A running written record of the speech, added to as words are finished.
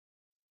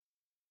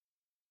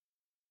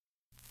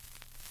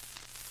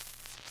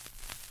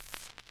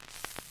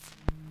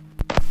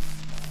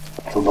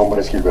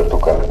nombre es Gilberto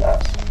Cárdenas.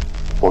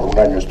 Por un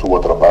año estuvo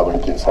atrapado en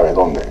quién sabe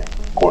dónde,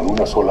 con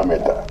una sola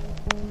meta: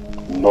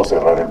 no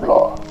cerrar el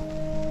blog.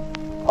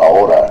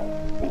 Ahora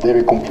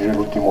debe cumplir el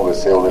último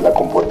deseo de la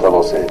compuerta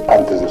 12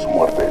 antes de su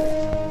muerte: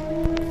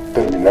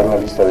 terminar la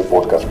lista de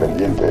podcasts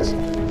pendientes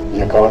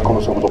y acabar con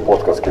los pseudo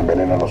podcasts que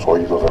envenenan los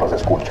oídos de las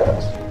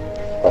escuchas.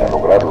 Para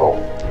lograrlo,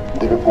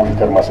 debe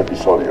publicar más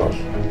episodios,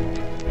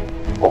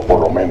 o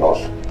por lo menos,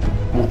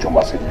 mucho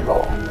más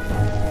seguido.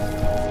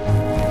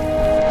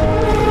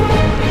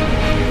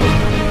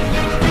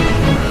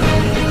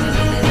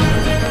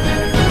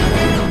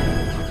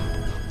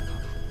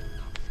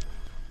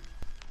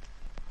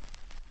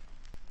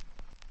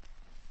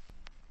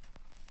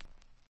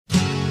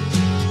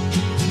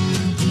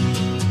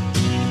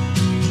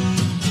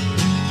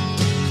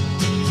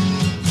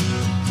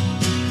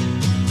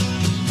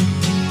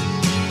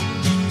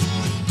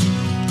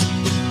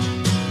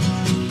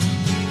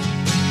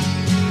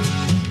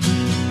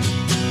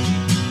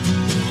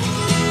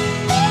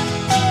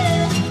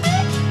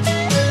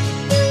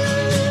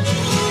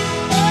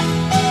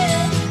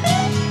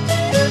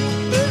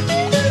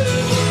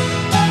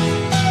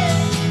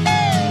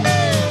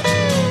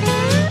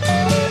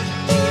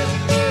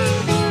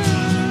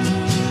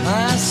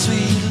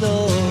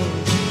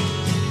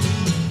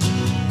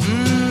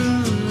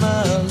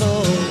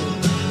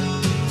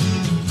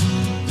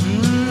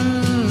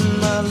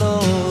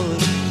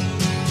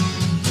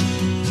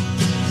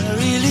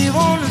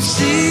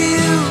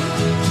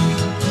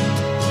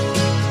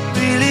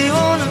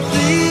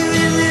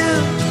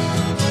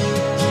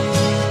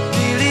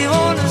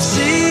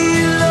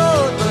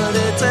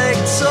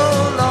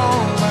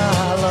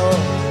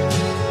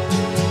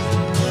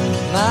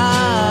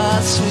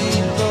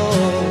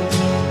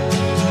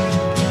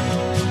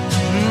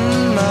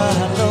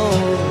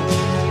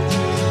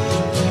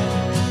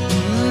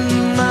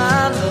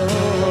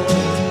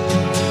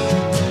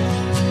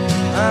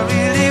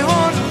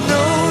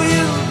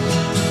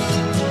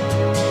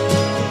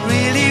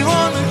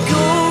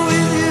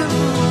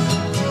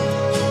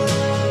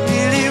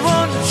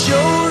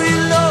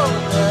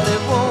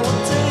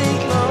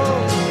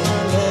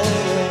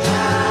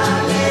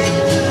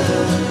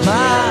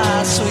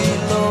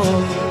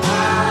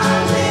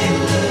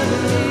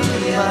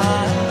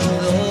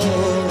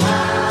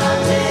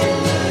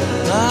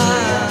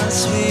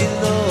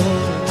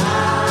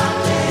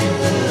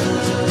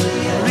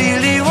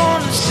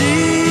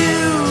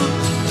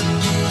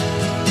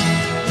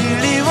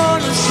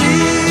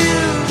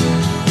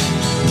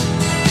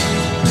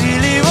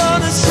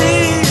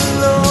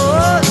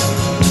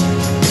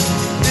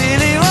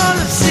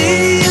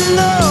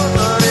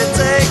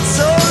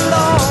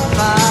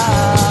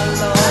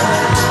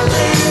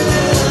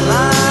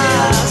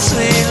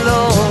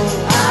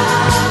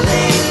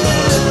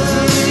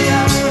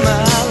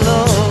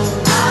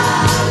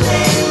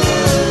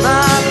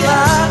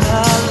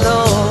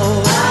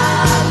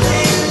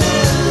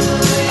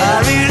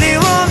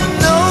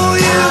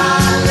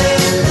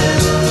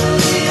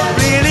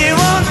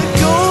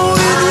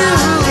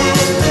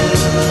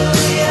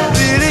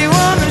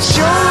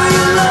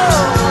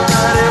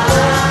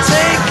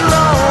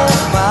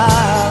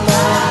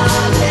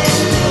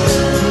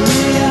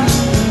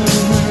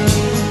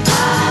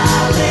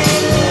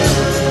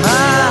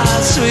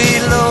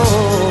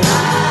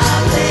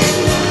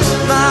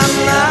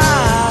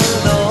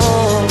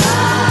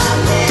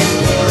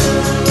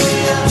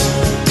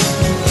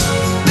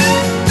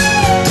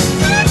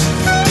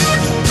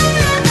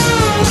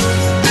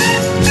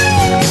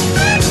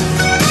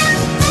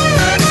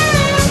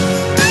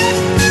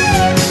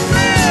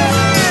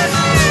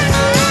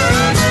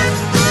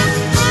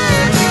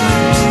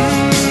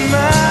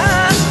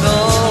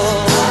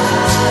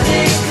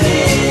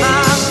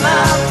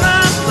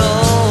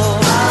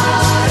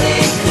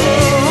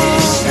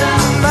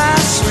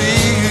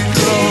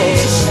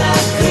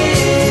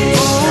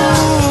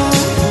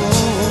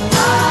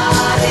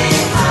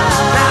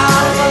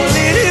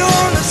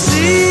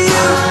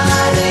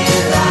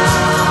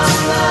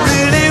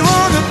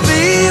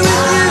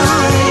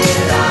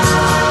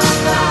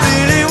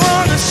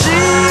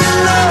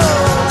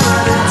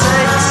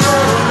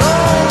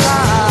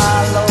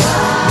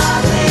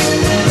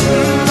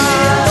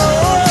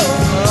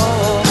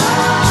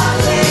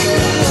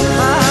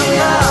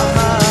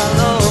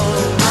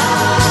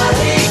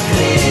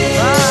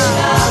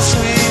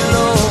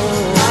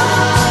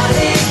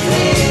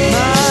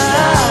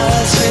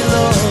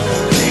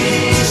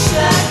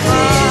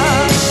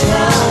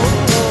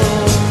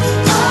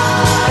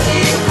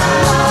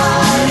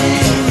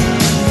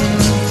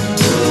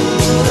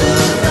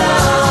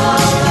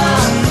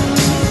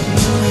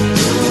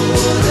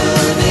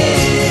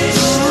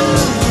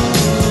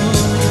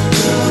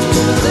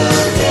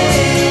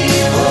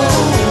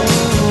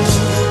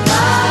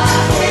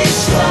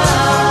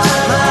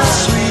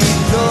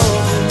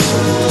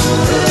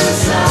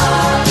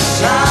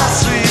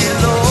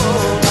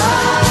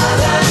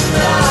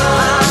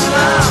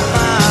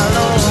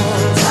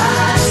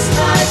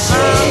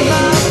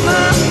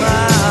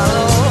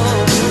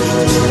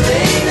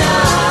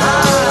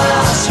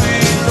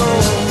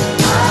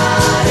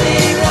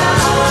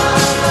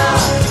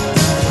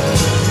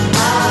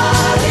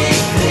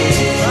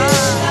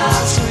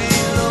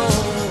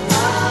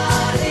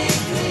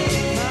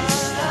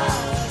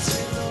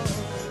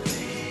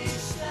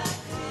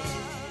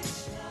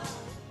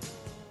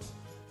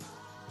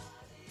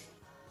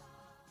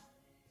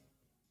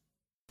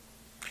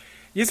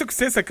 Y eso que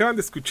ustedes acaban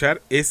de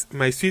escuchar es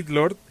My Sweet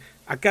Lord,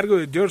 a cargo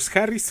de George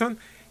Harrison,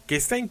 que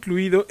está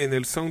incluido en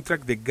el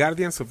soundtrack de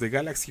Guardians of the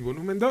Galaxy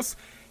Volumen 2,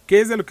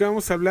 que es de lo que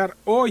vamos a hablar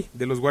hoy,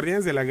 de los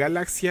Guardianes de la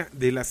Galaxia,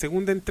 de la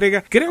segunda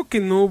entrega. Creo que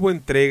no hubo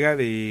entrega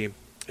de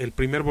el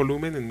primer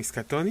volumen en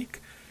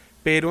Miskatonic,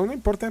 pero no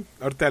importa,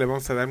 ahorita le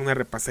vamos a dar una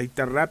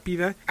repasadita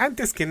rápida.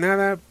 Antes que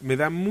nada, me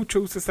da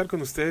mucho gusto estar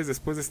con ustedes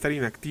después de estar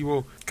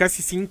inactivo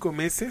casi 5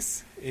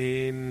 meses.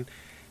 En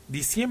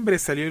diciembre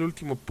salió el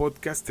último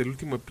podcast, el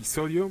último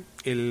episodio,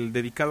 el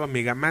dedicado a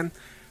Mega Man,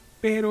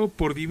 pero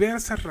por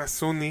diversas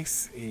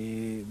razones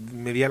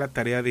me di a la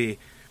tarea de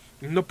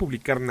no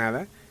publicar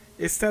nada.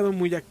 He estado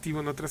muy activo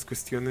en otras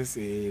cuestiones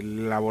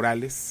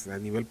laborales a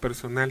nivel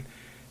personal,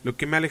 lo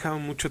que me ha alejado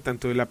mucho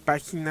tanto de la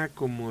página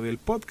como del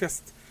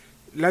podcast.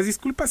 Las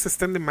disculpas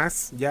están de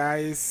más, ya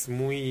es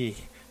muy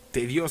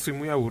tedioso y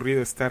muy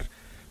aburrido estar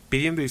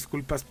pidiendo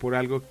disculpas por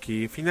algo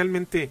que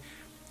finalmente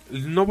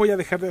no voy a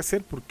dejar de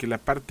hacer porque la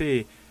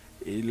parte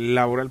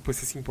laboral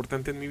pues es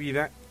importante en mi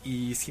vida,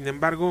 y sin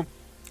embargo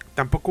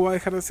tampoco voy a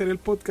dejar de hacer el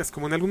podcast,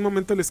 como en algún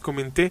momento les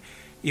comenté,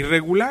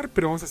 irregular,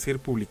 pero vamos a seguir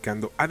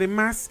publicando.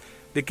 Además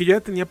de que yo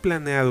ya tenía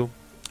planeado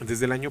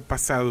desde el año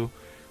pasado,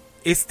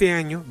 este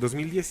año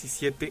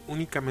 2017,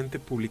 únicamente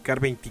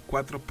publicar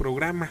 24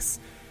 programas.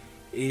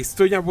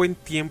 Estoy a buen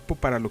tiempo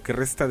para lo que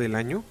resta del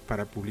año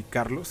para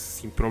publicarlos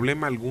sin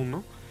problema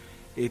alguno.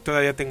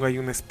 Todavía tengo ahí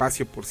un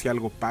espacio por si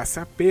algo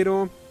pasa,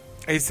 pero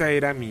esa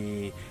era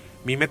mi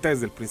meta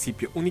desde el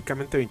principio.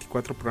 Únicamente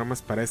 24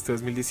 programas para este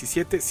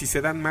 2017. Si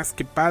se dan más,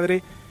 que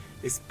padre,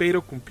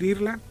 espero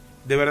cumplirla.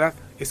 De verdad,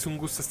 es un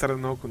gusto estar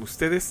de nuevo con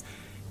ustedes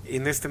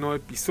en este nuevo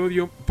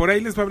episodio. Por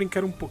ahí les va a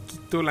brincar un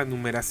poquito la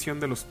numeración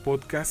de los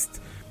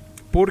podcasts,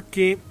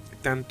 porque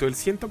tanto el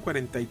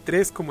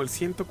 143 como el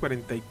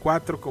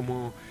 144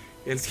 como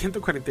el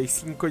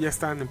 145 ya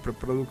estaban en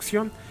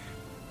preproducción.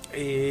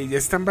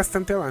 Están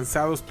bastante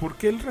avanzados. ¿Por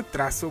qué el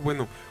retraso?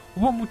 Bueno,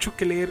 hubo mucho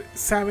que leer.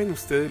 Saben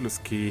ustedes, los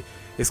que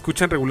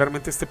escuchan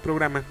regularmente este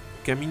programa,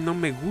 que a mí no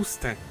me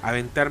gusta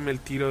aventarme el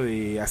tiro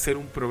de hacer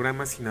un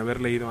programa sin haber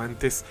leído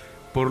antes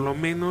por lo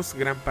menos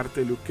gran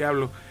parte de lo que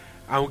hablo.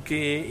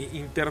 Aunque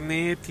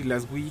internet y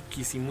las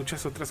wikis y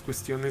muchas otras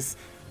cuestiones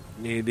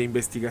de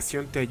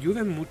investigación te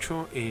ayudan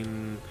mucho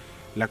en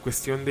la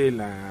cuestión de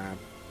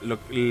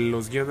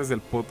los guiones del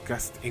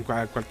podcast, en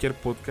cualquier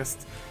podcast,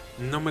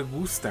 no me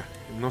gusta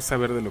no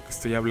saber de lo que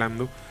estoy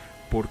hablando,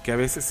 porque a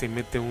veces se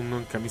mete uno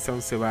en camisa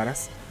 11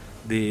 varas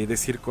de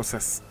decir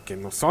cosas que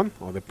no son,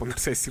 o de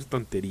ponerse a decir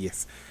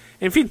tonterías.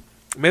 En fin,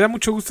 me da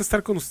mucho gusto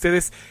estar con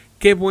ustedes.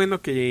 Qué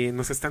bueno que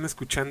nos están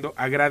escuchando.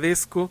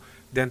 Agradezco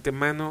de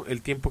antemano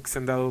el tiempo que se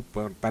han dado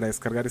para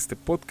descargar este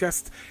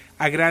podcast.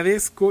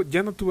 Agradezco,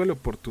 ya no tuve la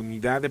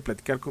oportunidad de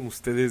platicar con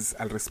ustedes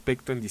al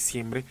respecto en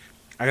diciembre.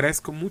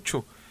 Agradezco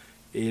mucho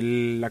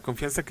la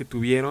confianza que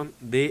tuvieron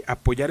de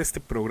apoyar este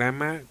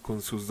programa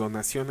con sus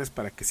donaciones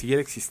para que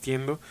siguiera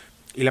existiendo,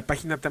 y la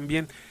página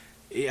también.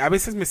 A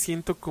veces me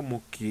siento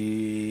como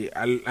que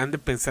han de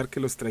pensar que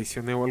los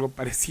traicioné o algo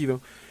parecido,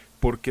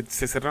 porque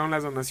se cerraron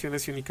las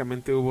donaciones y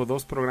únicamente hubo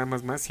 2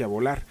 programas más y a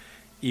volar.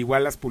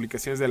 Igual las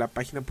publicaciones de la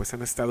página pues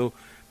han estado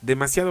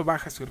demasiado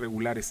bajas o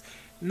irregulares.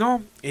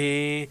 No,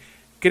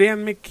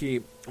 créanme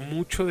que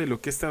mucho de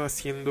lo que he estado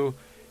haciendo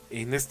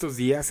en estos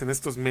días, en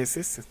estos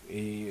meses,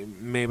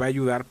 me va a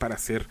ayudar para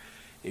hacer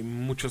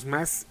muchos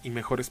más y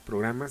mejores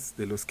programas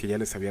de los que ya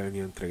les había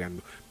venido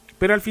entregando.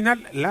 Pero al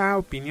final la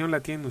opinión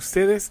la tienen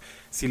ustedes.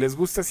 Si les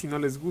gusta, si no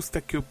les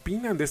gusta, qué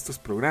opinan de estos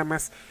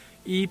programas.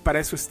 Y para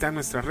eso están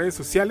nuestras redes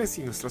sociales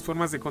y nuestras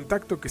formas de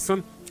contacto, que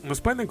son,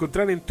 nos pueden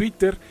encontrar en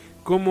Twitter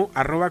como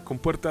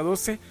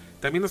 @compuerta12,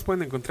 también nos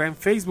pueden encontrar en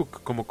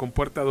Facebook como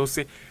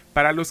compuerta12.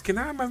 Para los que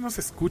nada más nos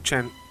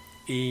escuchan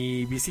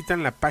y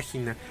visitan la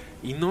página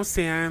y no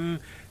se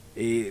han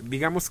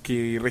digamos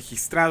que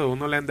registrado o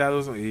no le han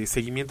dado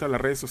seguimiento a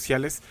las redes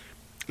sociales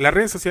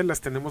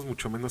las tenemos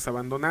mucho menos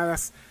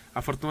abandonadas.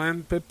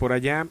 Afortunadamente por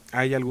allá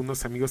hay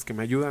algunos amigos que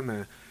me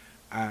ayudan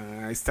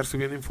a estar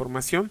subiendo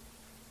información.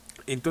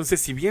 Entonces,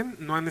 si bien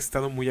no han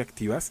estado muy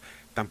activas,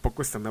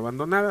 tampoco están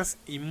abandonadas,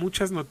 y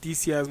muchas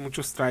noticias,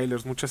 muchos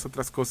trailers, muchas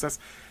otras cosas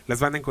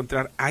las van a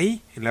encontrar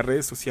ahí en las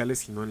redes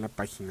sociales y no en la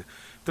página.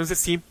 Entonces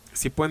sí,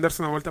 si pueden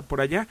darse una vuelta por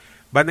allá,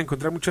 van a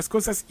encontrar muchas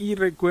cosas, y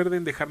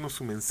recuerden dejarnos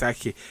su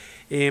mensaje.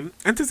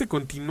 Antes de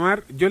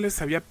continuar, yo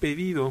les había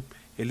pedido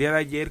el día de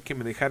ayer que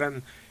me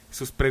dejaran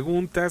sus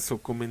preguntas o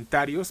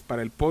comentarios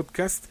para el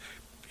podcast.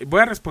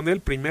 Voy a responder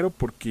el primero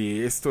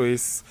porque esto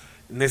es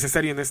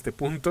necesario en este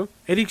punto.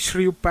 Eric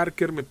Shrew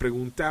Parker me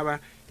preguntaba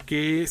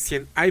que si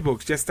en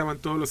iVoox ya estaban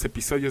todos los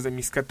episodios de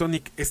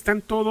Miskatonic.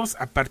 Están todos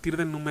a partir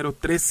del número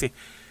 13.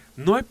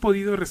 No he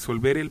podido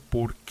resolver el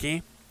por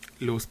qué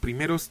los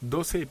primeros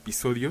 12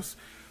 episodios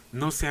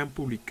no se han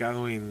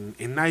publicado en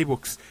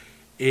iVoox.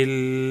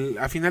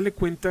 A final de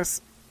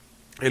cuentas,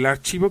 el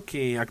archivo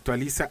que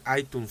actualiza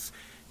iTunes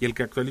y el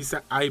que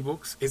actualiza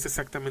iVoox es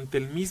exactamente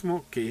el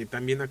mismo que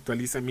también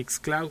actualiza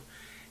Mixcloud.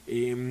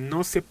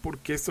 No sé por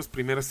qué estos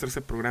primeros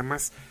 13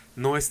 programas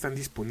no están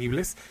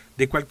disponibles.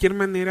 De cualquier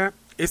manera,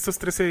 estos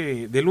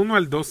 13, del 1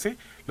 al 12,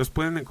 los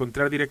pueden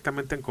encontrar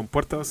directamente en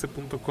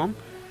compuerta12.com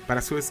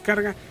para su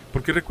descarga,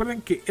 porque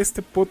recuerden que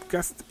este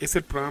podcast es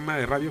el programa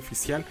de radio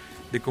oficial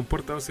de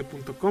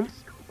compuerta12.com,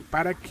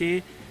 para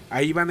que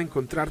ahí van a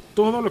encontrar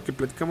todo lo que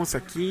platicamos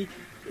aquí,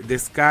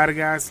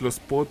 descargas, los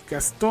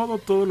podcasts,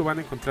 todo lo van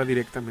a encontrar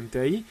directamente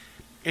ahí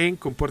en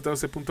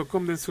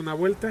compuerta12.com. Dense una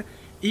vuelta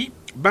y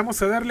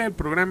vamos a darle al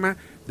programa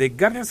de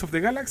Guardians of the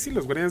Galaxy,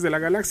 los Guardianes de la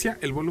Galaxia,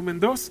 el volumen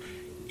 2.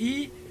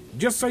 Y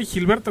yo soy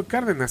Gilberto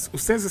Cárdenas.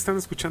 Ustedes están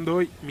escuchando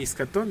hoy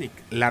Miskatonic,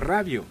 la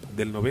radio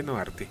del noveno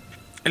arte.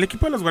 El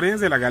equipo de los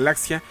Guardianes de la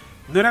Galaxia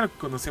no era lo que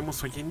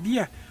conocemos hoy en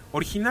día.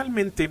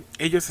 Originalmente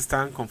ellos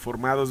estaban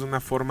conformados de una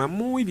forma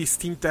muy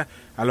distinta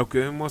a lo que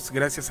vemos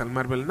gracias al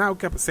Marvel Now,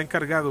 que se ha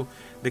encargado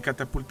de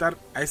catapultar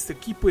a este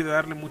equipo y de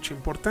darle mucha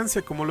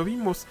importancia, como lo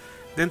vimos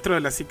dentro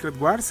de la Secret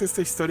Wars,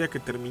 esta historia que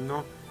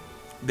terminó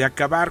de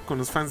acabar con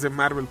los fans de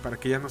Marvel para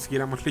que ya no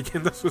siguiéramos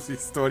leyendo sus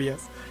historias.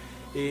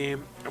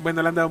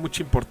 Bueno, le han dado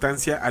mucha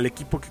importancia al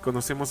equipo que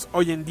conocemos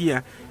hoy en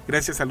día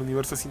gracias al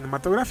universo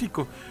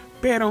cinematográfico,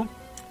 pero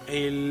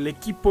el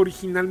equipo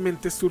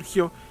originalmente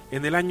surgió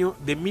en el año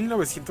de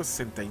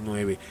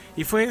 1969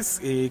 y fue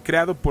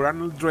creado por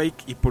Arnold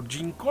Drake y por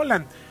Gene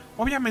Colan.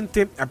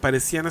 Obviamente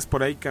aparecían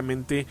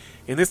esporádicamente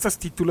en estos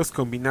títulos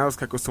combinados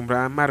que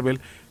acostumbraba Marvel,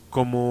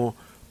 como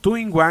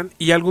 2-in-1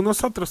 y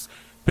algunos otros.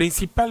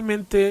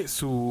 Principalmente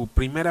su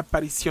primera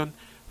aparición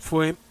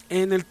fue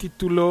en el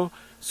título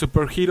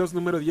Super Heroes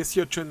número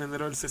 18 en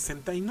enero del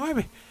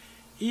 69,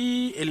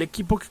 y el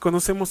equipo que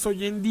conocemos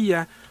hoy en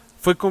día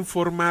fue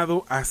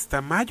conformado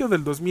hasta mayo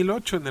del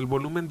 2008 en el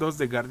volumen 2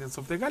 de Guardians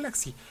of the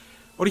Galaxy.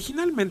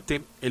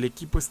 Originalmente el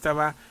equipo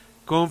estaba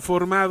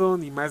conformado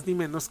ni más ni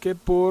menos que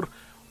por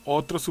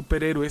otros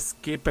superhéroes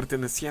que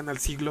pertenecían al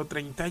siglo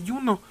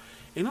 31,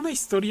 en una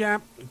historia,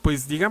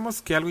 pues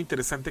digamos que algo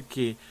interesante,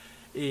 que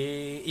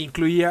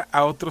incluía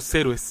a otros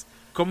héroes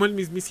como el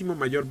mismísimo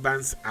Mayor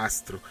Vance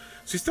Astro.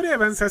 Su historia de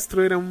Vance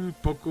Astro era un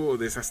poco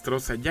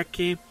desastrosa, ya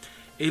que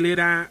él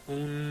era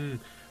un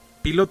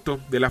piloto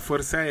de la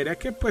Fuerza Aérea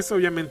que pues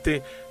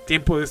obviamente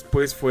tiempo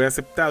después fue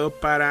aceptado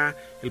para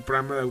el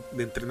programa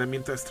de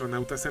entrenamiento de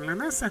astronautas en la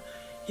NASA,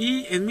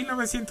 y en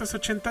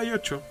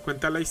 1988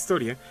 cuenta la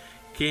historia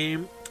que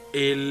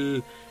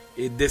él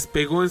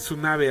despegó en su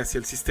nave hacia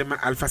el sistema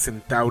Alpha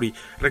Centauri.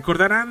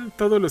 Recordarán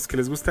todos los que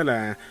les gusta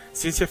la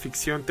ciencia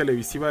ficción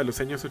televisiva de los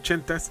años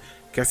 80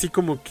 que así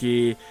como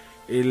que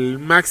el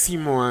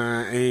máximo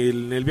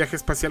en el viaje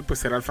espacial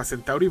pues era Alpha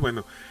Centauri.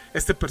 Bueno,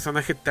 este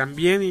personaje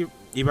también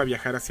iba a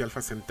viajar hacia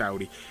Alpha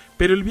Centauri,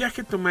 pero el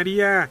viaje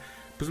tomaría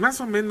pues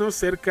más o menos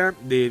cerca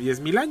de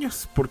 10.000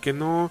 años, porque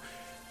no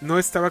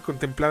estaba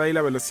contemplada ahí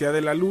la velocidad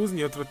de la luz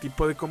ni otro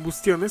tipo de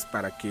combustiones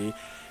para que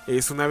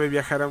su nave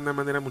viajara de una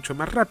manera mucho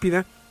más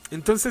rápida.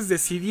 Entonces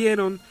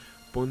decidieron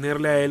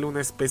ponerle a él una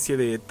especie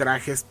de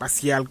traje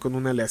espacial con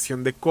una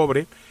aleación de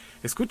cobre.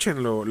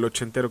 Escuchen lo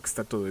ochentero que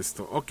está todo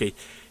esto. Ok,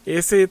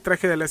 ese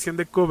traje de aleación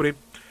de cobre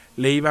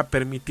le iba a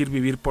permitir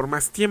vivir por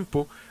más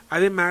tiempo,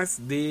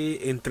 además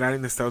de entrar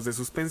en estados de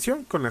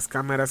suspensión con las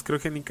cámaras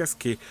criogénicas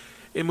que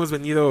hemos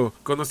venido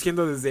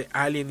conociendo desde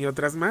Alien y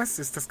otras más.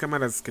 Estas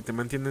cámaras que te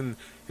mantienen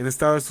en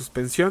estado de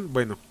suspensión.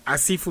 Bueno,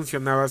 así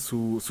funcionaba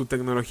su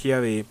tecnología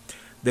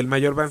del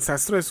Mayor Vance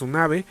Astro, de su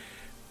nave.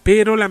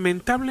 Pero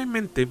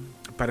lamentablemente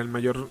para el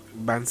Mayor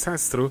Vance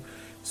Astro,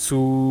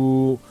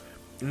 su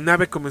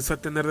nave comenzó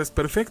a tener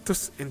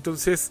desperfectos.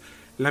 Entonces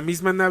la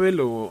misma nave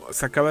lo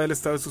sacaba del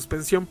estado de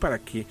suspensión para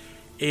que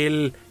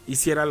él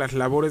hiciera las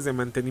labores de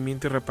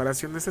mantenimiento y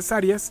reparación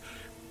necesarias,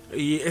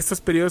 y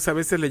estos periodos a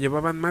veces le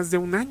llevaban más de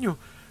un año,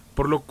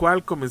 por lo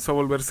cual comenzó a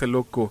volverse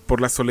loco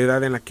por la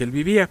soledad en la que él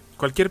vivía.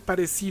 Cualquier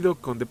parecido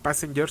con The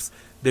Passengers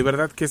de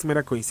verdad que es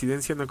mera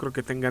coincidencia, no creo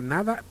que tenga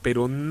nada,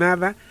 pero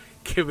nada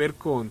que ver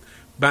con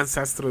Vance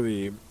Astro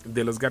de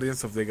los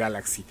Guardians of the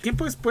Galaxy.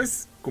 Tiempo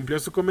después cumplió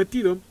su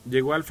cometido,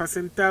 llegó a Alpha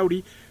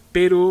Centauri,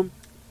 pero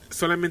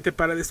solamente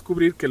para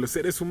descubrir que los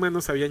seres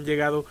humanos habían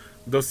llegado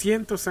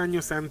 200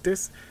 años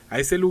antes a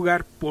ese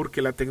lugar,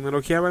 porque la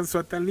tecnología avanzó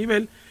a tal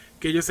nivel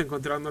que ellos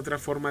encontraron otra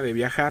forma de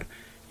viajar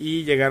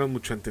y llegaron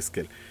mucho antes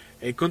que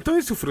él. Con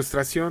toda su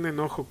frustración,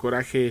 enojo,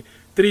 coraje,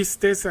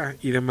 tristeza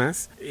y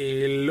demás,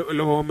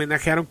 lo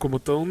homenajearon como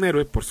todo un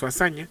héroe por su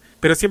hazaña,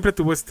 pero siempre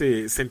tuvo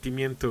este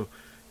sentimiento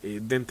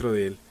dentro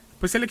de él.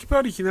 Pues el equipo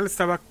original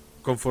estaba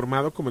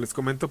conformado, como les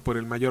comento, por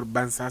el Mayor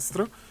Vance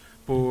Astro,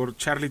 por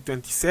Charlie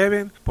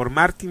 27, por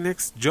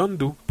Martinex, John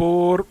Doe,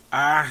 por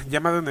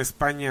llamado en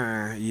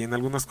España y en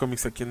algunos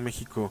cómics aquí en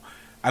México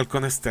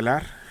Halcón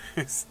Estelar,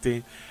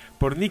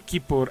 por Nikki,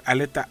 por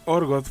Aleta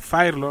Orgoth,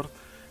 Firelord,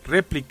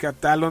 Réplica,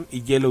 Talon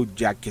y Yellow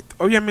Jacket.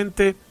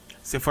 Obviamente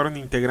se fueron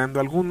integrando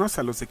algunos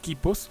a los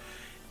equipos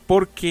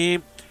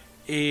porque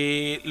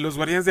los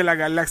Guardianes de la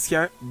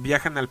Galaxia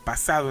viajan al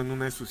pasado en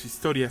una de sus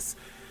historias.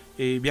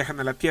 Viajan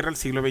a la Tierra al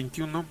siglo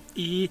XXI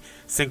y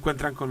se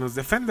encuentran con los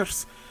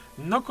Defenders.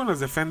 No con los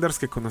Defenders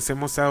que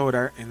conocemos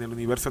ahora en el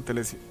universo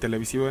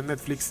televisivo de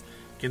Netflix,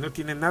 que no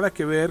tiene nada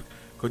que ver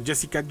con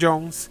Jessica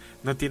Jones,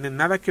 no tiene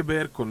nada que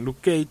ver con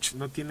Luke Cage,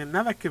 no tiene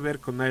nada que ver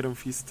con Iron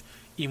Fist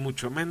y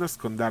mucho menos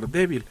con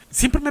Daredevil.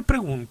 Siempre me he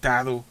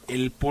preguntado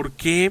el por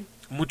qué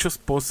muchos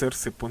posers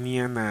se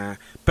ponían a...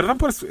 Perdón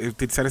por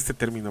utilizar este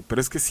término, pero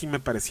es que sí me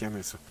parecían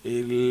eso.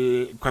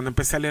 Cuando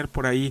empecé a leer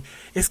por ahí,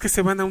 es que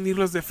se van a unir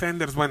los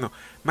Defenders. Bueno,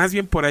 más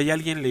bien por ahí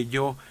alguien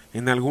leyó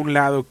en algún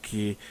lado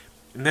que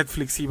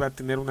Netflix iba a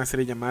tener una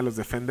serie llamada Los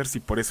Defenders y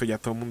por eso ya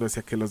todo el mundo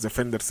decía que los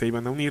Defenders se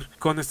iban a unir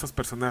con estos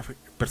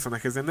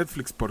personajes de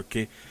Netflix,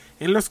 porque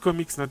en los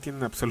cómics no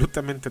tienen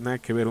absolutamente nada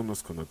que ver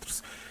unos con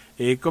otros.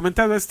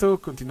 Comentado esto,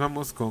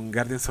 continuamos con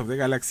Guardians of the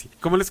Galaxy.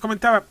 Como les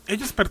comentaba,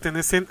 ellos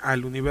pertenecen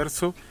al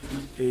universo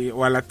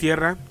o a la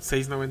Tierra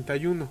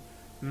 691,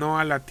 no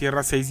a la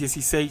Tierra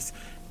 616,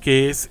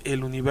 que es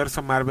el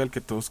universo Marvel que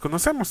todos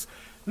conocemos.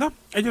 No,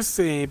 ellos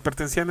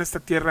pertenecían a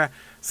esta Tierra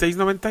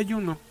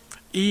 691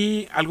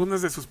 y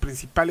algunas de sus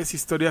principales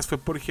historias fue,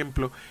 por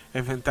ejemplo,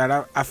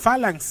 enfrentar a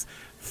Phalanx.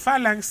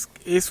 Phalanx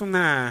es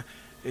una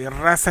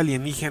raza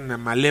alienígena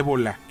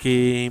malévola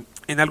que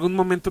en algún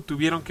momento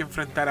tuvieron que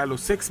enfrentar a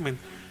los X-Men.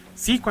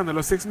 Sí, cuando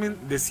los X-Men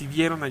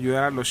decidieron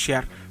ayudar a los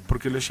Shi'ar,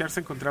 porque los Shi'ar se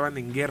encontraban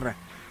en guerra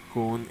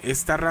con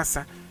esta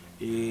raza,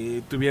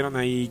 tuvieron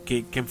ahí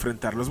que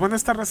enfrentarlos. Bueno,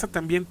 esta raza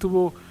también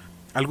tuvo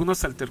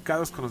algunos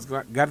altercados con los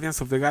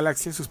Guardians of the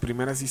Galaxy en sus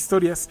primeras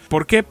historias.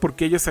 ¿Por qué?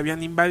 Porque ellos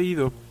habían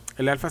invadido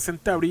el Alpha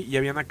Centauri y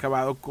habían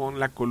acabado con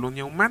la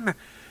colonia humana.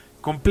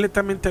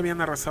 Completamente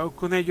habían arrasado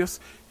con ellos.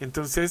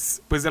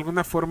 Entonces, pues de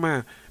alguna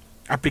forma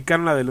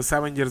aplicaron la de los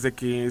Avengers, de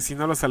que si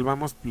no los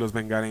salvamos, los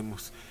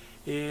vengaremos.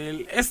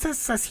 Este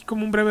es así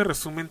como un breve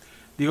resumen.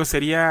 Digo,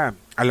 sería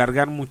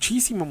alargar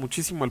muchísimo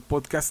el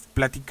podcast,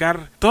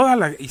 platicar toda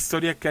la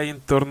historia que hay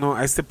en torno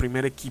a este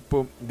primer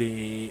equipo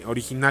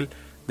original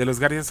de los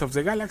Guardians of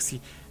the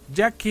Galaxy,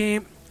 ya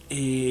que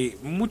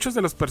muchos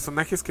de los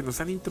personajes que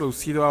nos han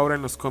introducido ahora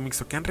en los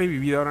cómics o que han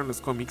revivido ahora en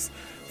los cómics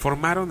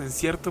formaron en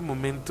cierto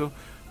momento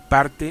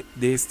parte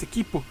de este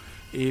equipo.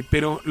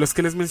 Pero los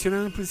que les mencioné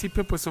al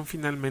principio pues son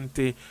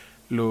finalmente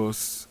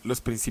los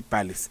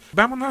principales.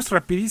 Vámonos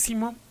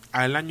rapidísimo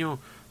al año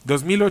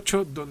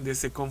 2008, donde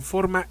se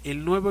conforma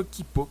el nuevo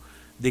equipo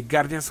de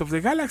Guardians of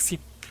the Galaxy.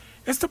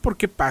 ¿Esto por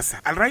qué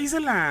pasa? A raíz de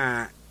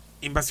la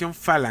invasión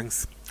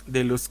Phalanx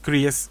de los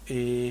Krees,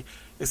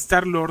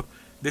 Star-Lord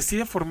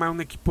decide formar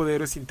un equipo de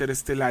héroes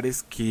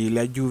interestelares que le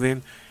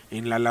ayuden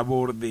en la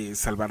labor de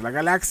salvar la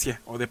galaxia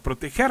o de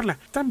protegerla.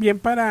 También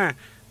para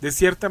de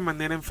cierta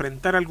manera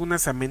enfrentar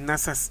algunas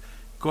amenazas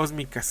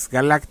cósmicas,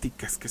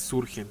 galácticas que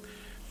surgen.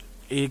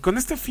 Con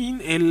este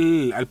fin,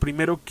 al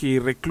primero que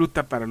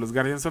recluta para los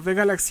Guardians of the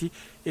Galaxy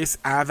es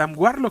a Adam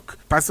Warlock.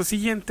 Paso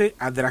siguiente,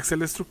 a Drax el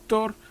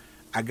Destructor,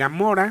 a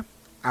Gamora,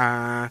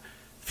 a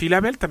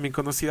Phyla-Vell, también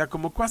conocida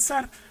como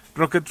Quasar,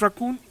 Rocket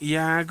Raccoon y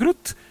a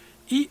Groot.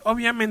 Y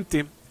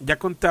obviamente ya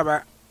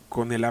contaba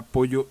con el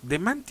apoyo de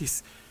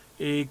Mantis.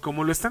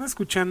 Como lo están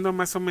escuchando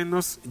más o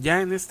menos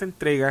ya en esta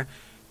entrega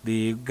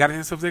de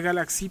Guardians of the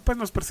Galaxy, pues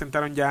nos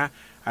presentaron ya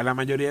a la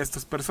mayoría de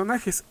estos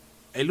personajes.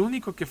 El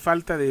único que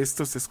falta de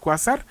estos es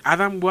Quasar.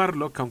 Adam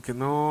Warlock, aunque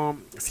no,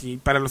 si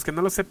para los que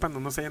no lo sepan o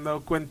no se hayan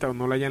dado cuenta o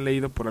no lo hayan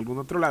leído por algún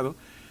otro lado,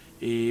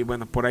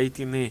 bueno, por ahí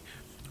tiene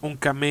un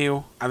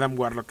cameo Adam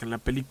Warlock en la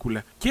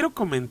película. Quiero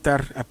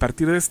comentar a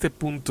partir de este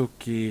punto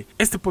que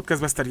este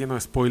podcast va a estar lleno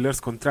de spoilers,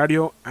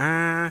 contrario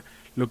a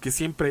lo que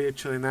siempre he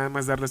hecho de nada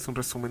más darles un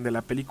resumen de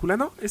la película.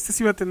 No, este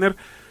sí va a tener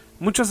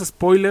muchos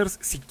spoilers.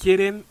 Si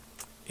quieren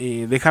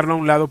dejarlo a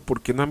un lado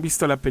porque no han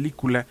visto la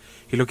película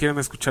y lo quieren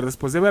escuchar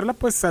después de verla,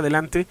 pues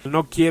adelante.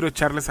 No quiero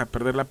echarles a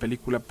perder la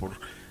película por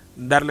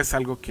darles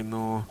algo que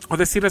no, o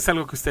decirles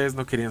algo que ustedes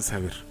no querían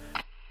saber.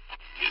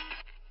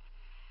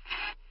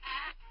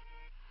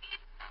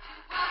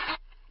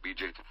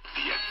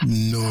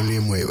 No le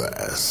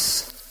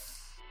muevas.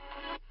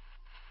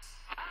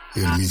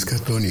 El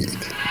Miskatonic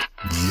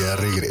ya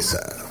regresa.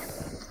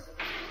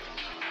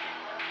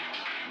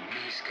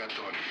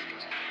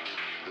 Miskatonic,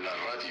 la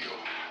radio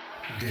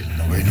del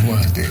noveno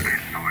arte.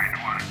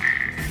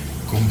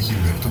 Con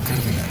Gilberto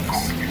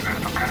Cárdenas.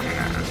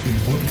 El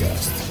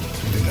podcast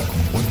de la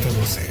Compuerta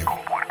 12.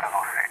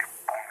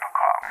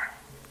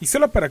 Y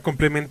solo para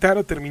complementar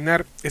o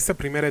terminar esta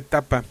primera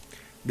etapa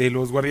de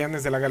los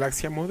Guardianes de la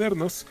Galaxia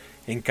modernos,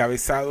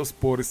 encabezados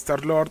por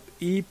Star-Lord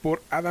y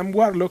por Adam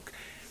Warlock,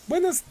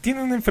 bueno,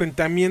 tienen un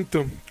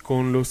enfrentamiento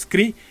con los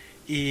Kree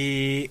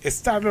y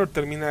Star-Lord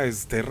termina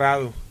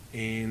desterrado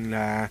en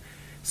la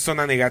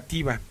zona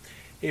negativa.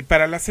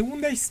 Para la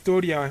segunda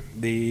historia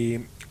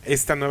de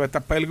esta nueva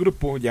etapa del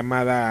grupo,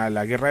 llamada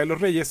La Guerra de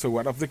los Reyes o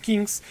War of the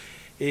Kings,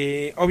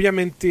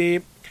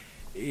 obviamente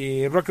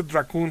Rocket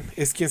Raccoon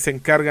es quien se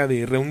encarga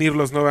de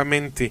reunirlos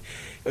nuevamente.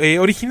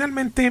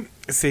 Originalmente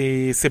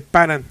se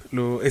separan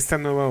este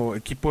nuevo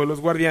equipo de los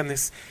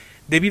Guardianes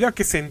debido a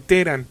que se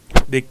enteran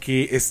de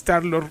que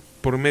Star-Lord,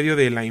 por medio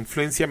de la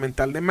influencia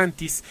mental de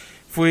Mantis,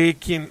 fue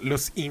quien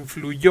los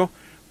influyó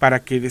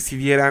para que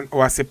decidieran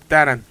o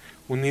aceptaran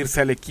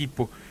unirse al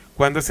equipo.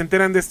 Cuando se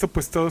enteran de esto,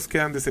 pues todos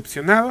quedan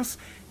decepcionados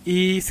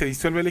y se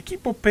disuelve el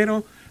equipo,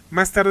 pero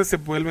más tarde se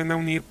vuelven a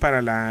unir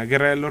para la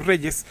Guerra de los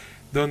Reyes,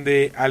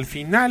 donde al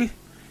final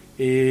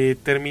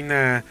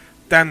termina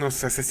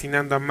Thanos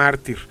asesinando a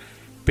Mártir,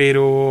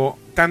 pero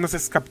Thanos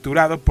es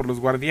capturado por los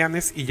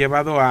Guardianes y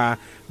llevado a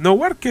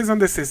Knowhere, que es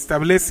donde se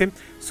establece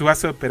su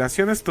base de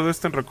operaciones. Todo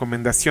esto en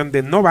recomendación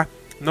de Nova.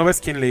 Nova es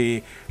quien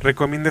le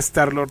recomienda a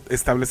Star-Lord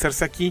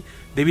establecerse aquí,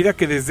 debido a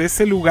que desde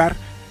ese lugar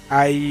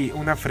hay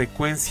una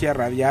frecuencia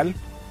radial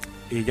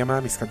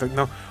llamada Miskatonic,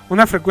 no,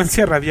 una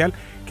frecuencia radial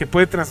que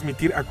puede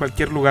transmitir a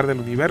cualquier lugar del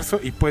universo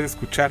y puede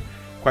escuchar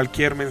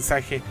cualquier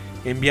mensaje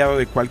enviado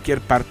de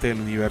cualquier parte del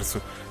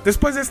universo.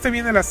 Después de este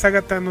viene la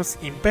saga Thanos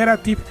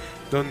Imperative,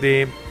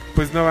 donde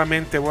pues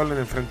nuevamente vuelven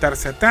a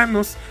enfrentarse a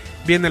Thanos.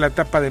 Viene la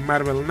etapa de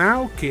Marvel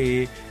Now,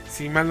 que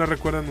si mal no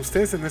recuerdan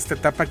ustedes, en esta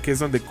etapa que es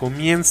donde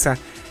comienza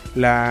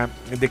la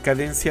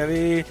decadencia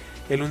de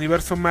el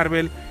universo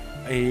Marvel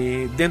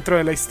dentro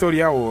de la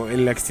historia o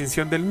en la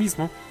extinción del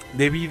mismo,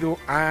 debido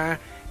a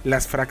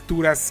las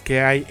fracturas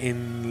que hay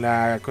en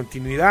la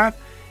continuidad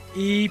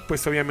y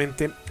pues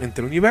obviamente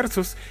entre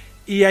universos,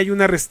 y hay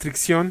una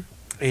restricción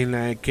en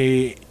la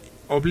que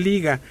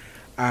obliga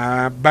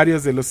a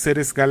varios de los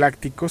seres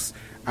galácticos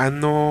a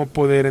no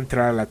poder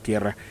entrar a la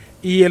Tierra,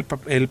 y el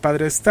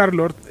padre de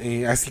Star-Lord,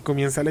 así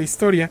comienza la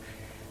historia,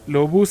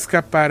 lo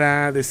busca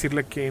para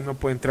decirle que no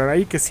puede entrar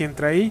ahí, que si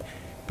entra ahí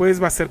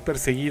pues va a ser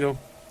perseguido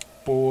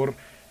por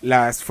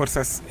las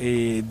fuerzas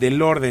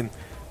del orden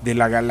de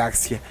la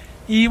galaxia.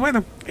 Y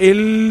bueno,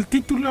 el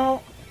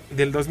título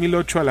del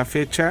 2008 a la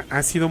fecha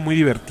ha sido muy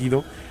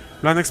divertido,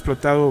 lo han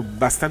explotado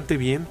bastante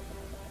bien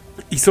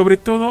y sobre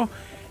todo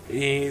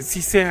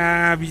sí se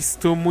ha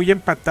visto muy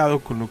empatado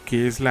con lo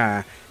que es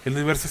el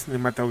universo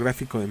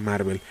cinematográfico de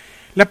Marvel.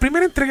 La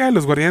primera entrega de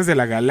los Guardianes de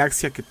la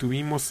Galaxia que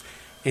tuvimos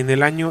en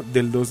el año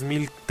del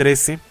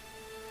 2013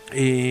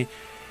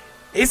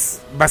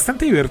 es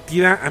bastante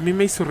divertida, a mí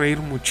me hizo reír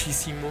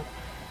muchísimo,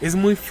 es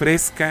muy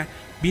fresca,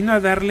 vino a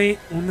darle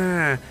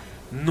una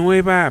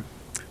nueva,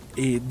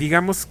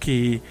 digamos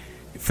que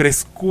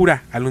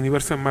frescura al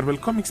universo de Marvel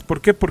Comics.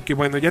 ¿Por qué? Porque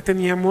bueno, ya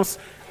teníamos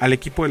al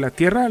equipo de la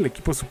Tierra, al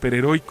equipo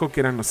superheroico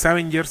que eran los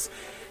Avengers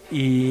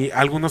y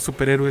algunos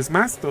superhéroes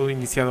más, todo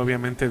iniciado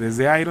obviamente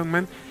desde Iron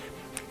Man,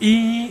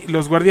 y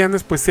los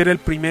Guardianes pues era el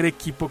primer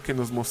equipo que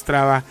nos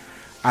mostraba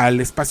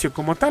al espacio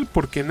como tal,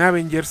 porque en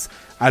Avengers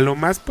a lo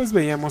más pues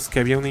veíamos que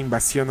había una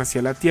invasión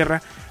hacia la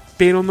Tierra,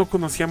 pero no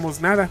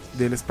conocíamos nada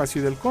del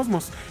espacio y del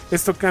cosmos.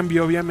 Esto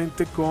cambió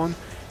obviamente con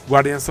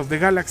Guardians of the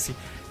Galaxy.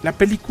 La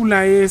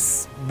película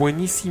es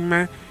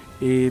buenísima,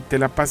 te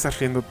la pasas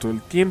riendo todo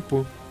el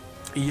tiempo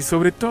y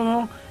sobre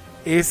todo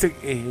es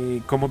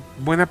como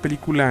buena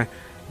película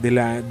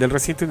del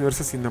reciente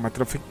universo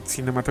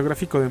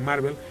cinematográfico de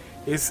Marvel,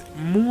 es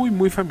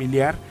muy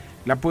familiar,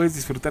 la puedes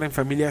disfrutar en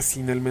familia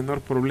sin el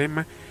menor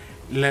problema.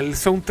 El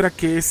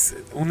soundtrack es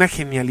una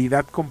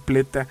genialidad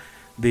completa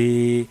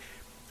de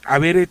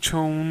haber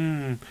hecho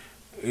un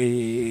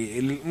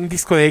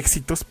disco de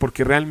éxitos,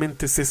 porque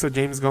realmente es eso.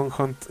 James Gunn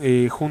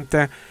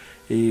junta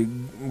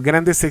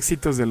grandes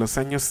éxitos de los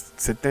años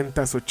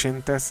 70s,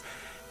 80s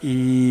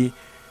y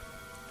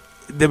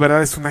de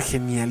verdad es una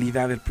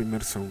genialidad el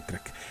primer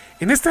soundtrack.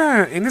 En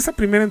esta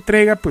primera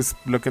entrega pues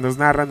lo que nos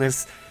narran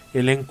es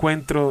el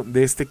encuentro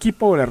de este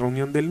equipo o la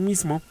reunión del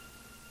mismo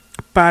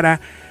para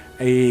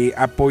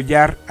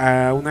apoyar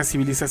a una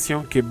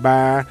civilización que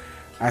va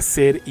a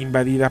ser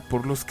invadida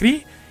por los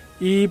Kree.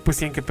 Y pues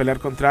tienen que pelear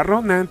contra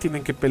Ronan,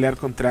 tienen que pelear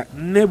contra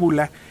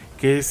Nebula,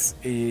 que es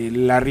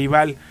la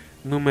rival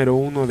número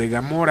 1 de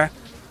Gamora.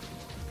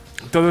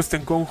 Todo esto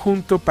en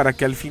conjunto para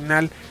que al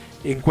final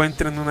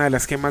encuentren una de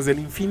las gemas del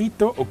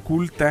infinito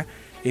oculta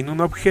en un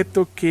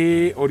objeto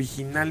que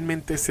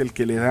originalmente es el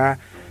que le da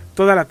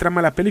toda la trama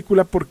a la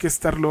película, porque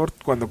Star-Lord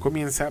cuando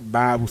comienza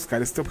va a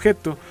buscar este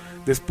objeto.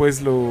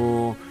 Después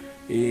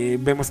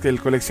vemos que el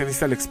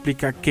coleccionista le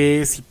explica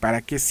qué es y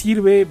para qué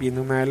sirve, viene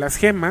una de las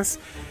gemas.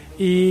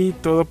 Y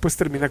todo pues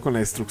termina con la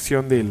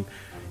destrucción del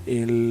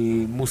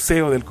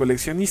museo del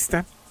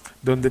coleccionista,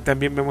 donde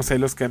también vemos ahí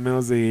los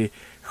cameos de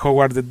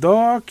Howard the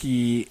Duck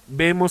y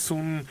vemos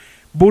un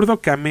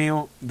burdo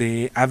cameo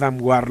de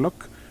Adam Warlock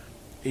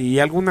y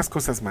algunas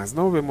cosas más,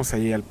 ¿no? Vemos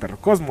ahí al perro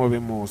Cosmo,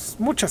 vemos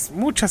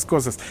muchas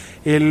cosas.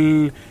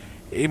 El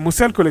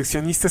museo del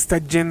coleccionista está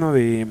lleno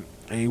de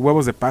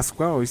huevos de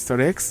Pascua o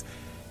Easter eggs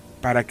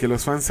para que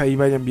los fans ahí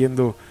vayan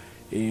viendo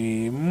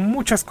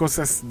muchas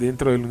cosas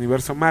dentro del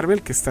universo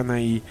Marvel que están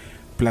ahí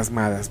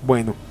plasmadas.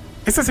 Bueno,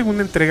 esta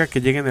segunda entrega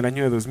que llega en el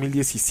año de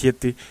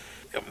 2017,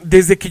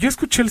 desde que yo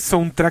escuché el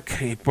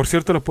soundtrack, por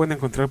cierto lo pueden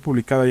encontrar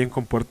publicado ahí en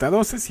Compuerta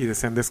 12 si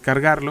desean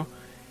descargarlo.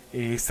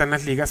 Están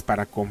las ligas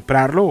para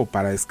comprarlo o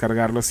para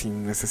descargarlo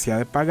sin necesidad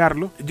de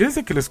pagarlo. Yo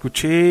desde que lo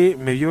escuché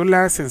me dio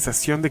la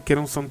sensación de que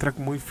era un soundtrack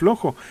muy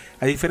flojo,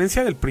 a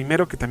diferencia del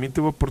primero, que también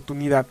tuve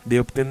oportunidad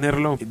de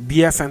obtenerlo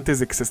días antes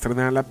de que se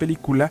estrenara la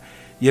película,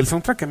 y el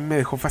soundtrack a mí me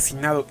dejó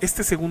fascinado.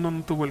 Este segundo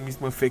no tuvo el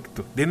mismo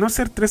efecto. De no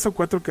ser 3 o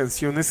 4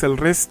 canciones, el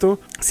resto,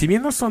 si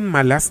bien no son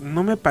malas,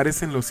 no me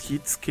parecen los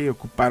hits que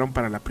ocuparon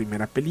para la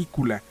primera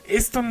película.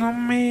 Esto no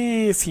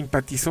me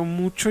simpatizó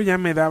mucho, ya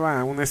me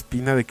daba una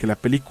espina de que la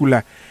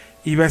película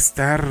iba a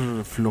estar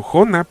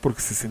flojona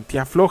porque se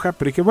sentía floja,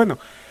 pero que bueno,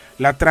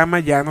 la trama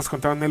ya nos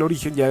contaban el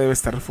origen, ya debe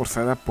estar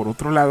reforzada por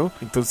otro lado,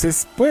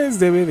 entonces pues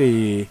debe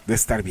de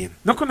estar bien.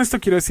 No con esto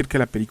quiero decir que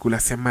la película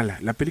sea mala,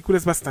 la película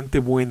es bastante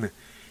buena.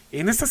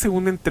 En esta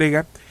segunda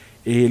entrega,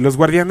 los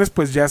guardianes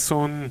pues ya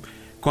son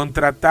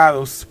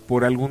contratados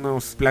por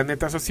algunos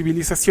planetas o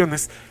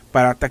civilizaciones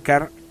para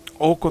atacar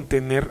o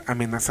contener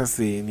amenazas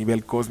de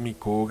nivel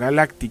cósmico o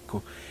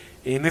galáctico.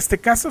 En este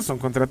caso son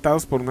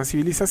contratados por una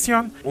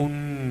civilización,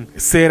 un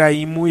ser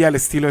ahí muy al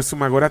estilo de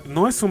Sumagorat.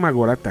 No es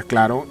Sumagorat,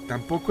 claro,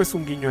 tampoco es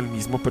un guiño al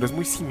mismo, pero es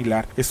muy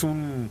similar. Es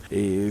un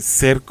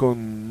ser con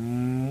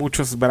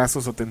muchos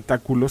brazos o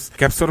tentáculos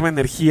que absorbe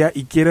energía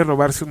y quiere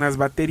robarse unas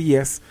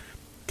baterías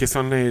que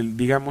son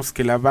digamos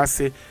que la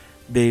base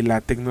de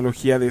la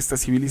tecnología de esta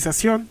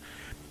civilización,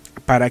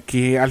 para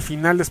que al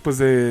final, después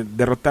de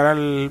derrotar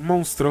al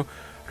monstruo,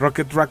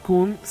 Rocket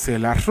Raccoon se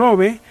las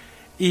robe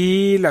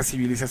y la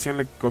civilización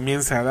le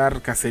comienza a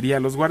dar cacería a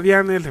los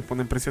guardianes, le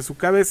ponen precio a su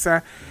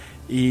cabeza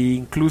e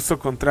incluso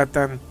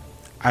contratan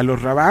a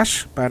los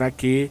Ravage para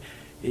que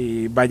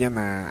vayan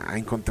a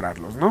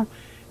encontrarlos, ¿no?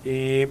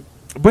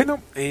 Bueno,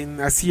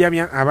 así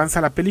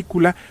avanza la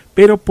película,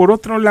 pero por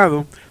otro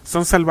lado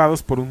son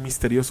salvados por un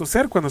misterioso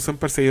ser cuando son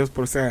perseguidos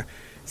por esa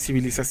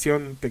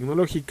civilización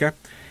tecnológica.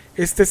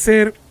 Este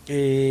ser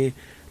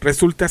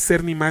resulta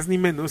ser ni más ni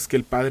menos que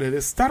el padre de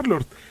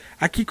Star-Lord.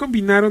 Aquí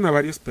combinaron a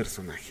varios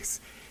personajes.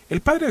 El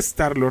padre de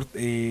Star-Lord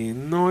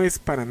no es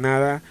para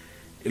nada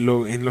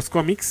en los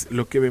cómics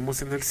lo que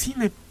vemos en el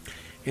cine.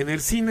 En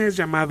el cine es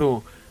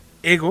llamado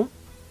Ego.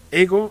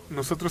 Ego,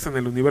 nosotros en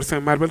el universo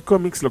de Marvel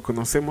Comics lo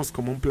conocemos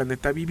como un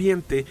planeta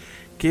viviente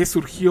que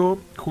surgió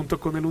junto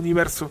con el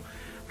universo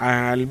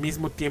al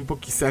mismo tiempo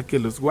quizá que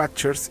los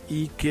Watchers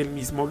y que el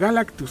mismo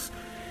Galactus.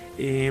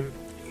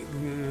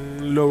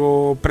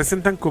 Lo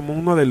presentan como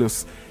uno de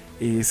los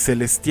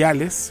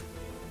celestiales.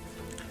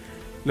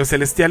 Los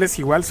celestiales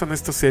igual son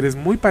estos seres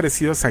muy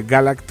parecidos a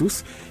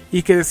Galactus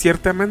y que de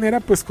cierta manera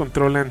pues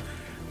controlan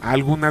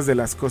algunas de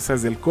las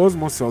cosas del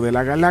cosmos o de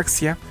la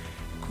galaxia,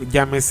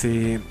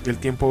 llámese el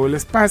tiempo o el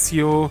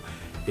espacio.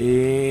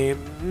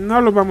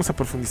 No lo vamos a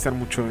profundizar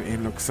mucho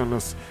en lo que son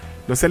los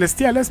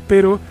celestiales,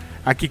 pero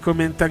aquí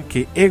comentan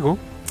que Ego,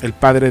 el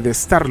padre de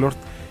Star-Lord,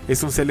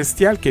 es un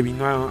celestial que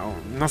vino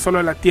no solo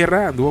a la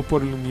Tierra, anduvo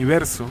por el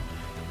universo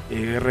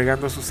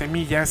regando sus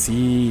semillas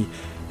y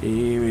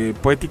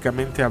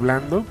poéticamente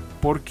hablando,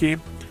 porque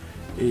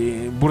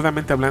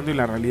burdamente hablando, y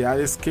la realidad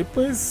es que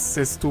pues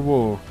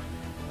estuvo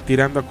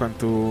tirando a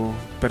cuanto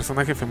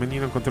personaje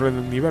femenino encontró en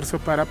el universo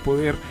para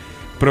poder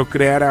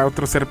procrear a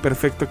otro ser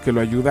perfecto que lo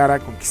ayudara a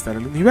conquistar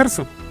el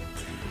universo.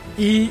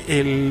 Y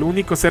el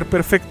único ser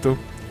perfecto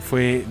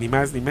fue ni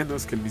más ni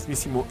menos que el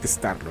mismísimo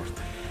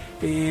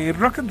Star-Lord.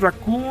 Rocket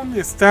Raccoon y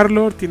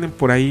Star-Lord tienen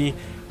por ahí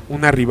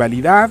una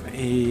rivalidad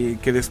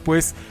que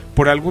después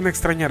por alguna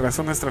extraña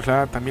razón es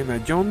trasladada también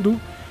a Yondu.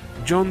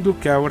 Yondu,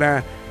 que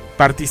ahora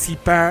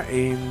participa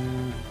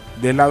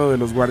del lado de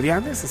los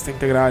guardianes, está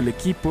integrada al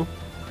equipo.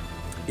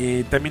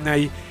 También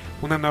hay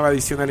una nueva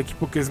adición al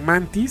equipo que es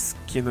Mantis,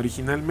 quien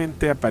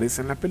originalmente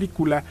aparece en la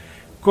película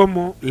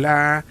como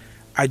la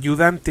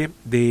ayudante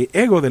de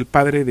Ego, del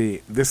padre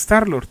de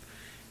Star-Lord.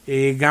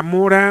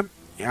 Gamora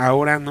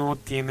ahora no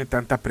tiene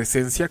tanta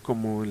presencia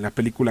como en la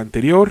película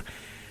anterior.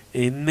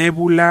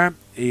 Nebula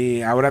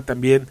ahora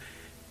también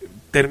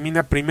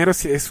termina primero,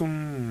 es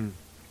un,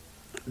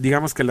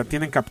 digamos que la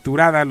tienen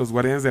capturada los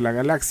Guardianes de la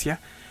Galaxia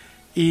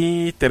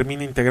y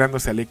termina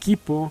integrándose al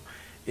equipo.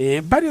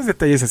 Varios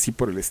detalles así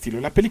por el estilo.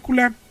 La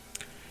película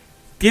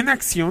tiene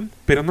acción,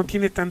 pero no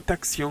tiene tanta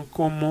acción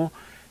como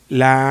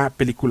la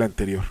película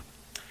anterior.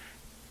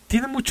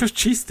 Tiene muchos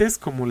chistes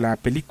como la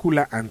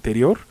película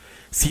anterior.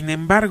 Sin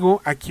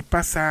embargo, aquí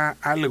pasa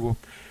algo.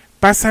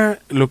 Pasa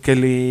lo que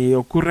le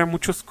ocurre a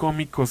muchos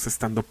cómicos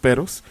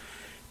estandoperos,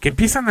 que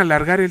empiezan a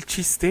alargar el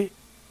chiste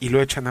y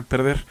lo echan a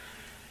perder.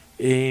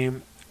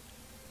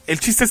 El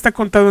chiste está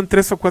contado en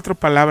 3 o 4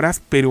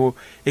 palabras, pero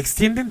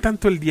extienden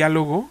tanto el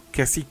diálogo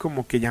que así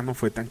como que ya no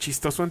fue tan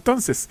chistoso.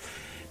 Entonces,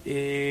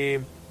 le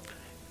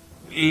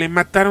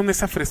mataron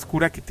esa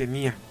frescura que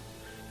tenía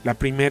la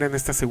primera en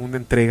esta segunda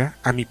entrega,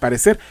 a mi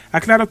parecer.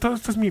 Aclaro, todo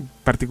esto es mi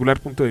particular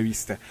punto de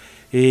vista.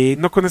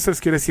 No con eso les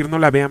quiero decir no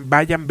la vean,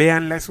 vayan,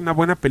 véanla, es una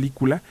buena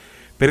película,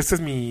 pero esta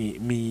es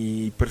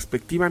mi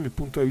perspectiva, mi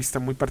punto de vista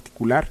muy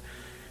particular.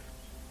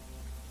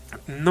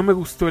 No me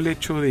gustó el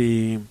hecho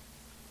de...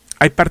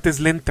 Hay partes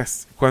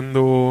lentas,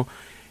 cuando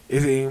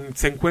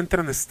se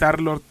encuentran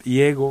Star-Lord y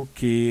Ego,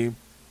 que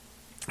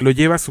lo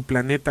lleva a su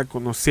planeta a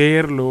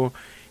conocerlo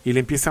y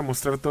le empieza a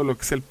mostrar todo lo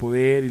que es el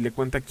poder y le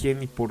cuenta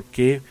quién y por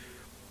qué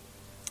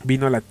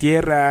vino a la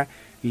Tierra,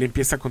 le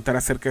empieza a contar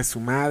acerca de su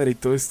madre y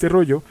todo este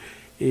rollo.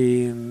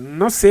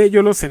 No sé,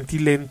 yo lo sentí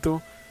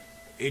lento.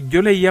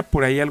 Yo leía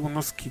por ahí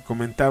algunos que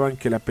comentaban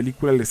que la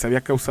película les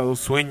había causado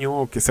sueño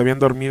o que se habían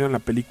dormido en la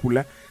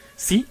película.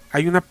 Sí,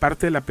 hay una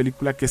parte de la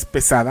película que es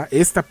pesada,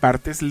 esta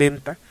parte es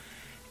lenta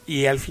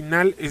y al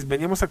final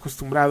veníamos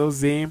acostumbrados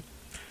de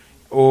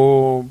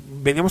o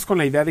veníamos con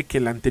la idea de que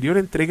la anterior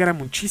entrega era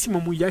muchísimo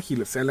muy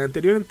ágil. O sea, la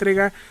anterior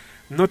entrega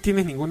no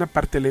tiene ninguna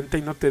parte lenta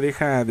y no te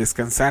deja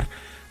descansar.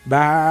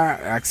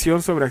 Va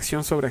acción sobre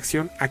acción sobre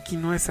acción. Aquí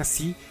no es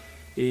así.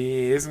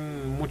 Es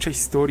mucha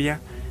historia.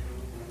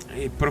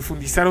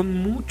 Profundizaron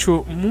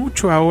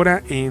mucho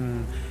ahora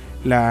en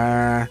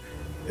la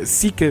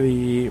psique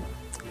de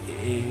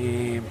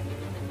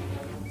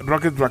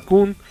Rocket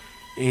Raccoon,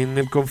 en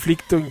el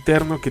conflicto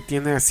interno que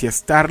tiene hacia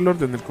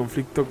Star-Lord, en el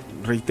conflicto,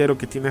 reitero,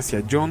 que tiene hacia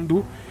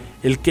Yondu,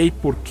 el qué y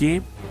por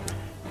qué.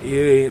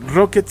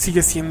 Rocket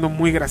sigue siendo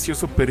muy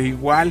gracioso, pero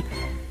igual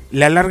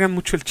le alargan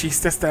mucho el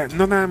chiste, hasta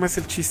no nada más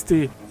el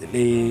chiste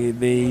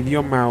de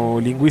idioma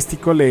o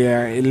lingüístico,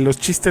 los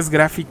chistes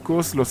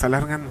gráficos los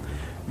alargan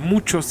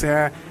mucho. O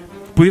sea,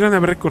 pudieron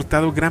haber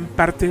recortado gran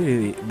parte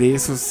de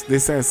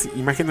esas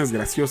imágenes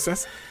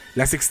graciosas,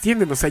 las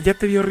extienden. O sea, ya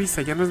te dio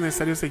risa, ya no es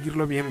necesario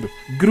seguirlo viendo.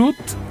 Groot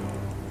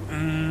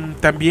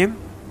también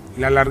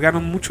le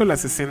alargaron mucho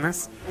las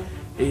escenas.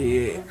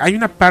 Hay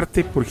una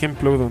parte, por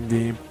ejemplo,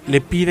 donde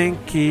le piden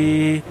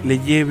que le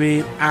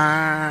lleve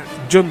a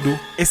Yondu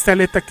esta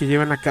aleta que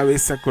lleva en la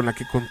cabeza, con la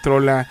que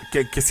controla,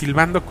 que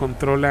silbando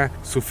controla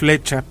su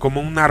flecha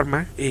como un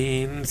arma.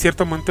 En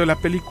cierto momento de la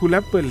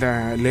película, pues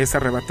le es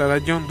arrebatada a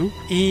Yondu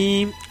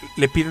y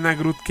le piden a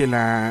Groot que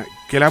la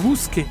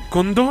busque.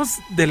 Con 2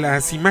 de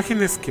las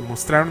imágenes que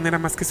mostraron era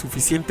más que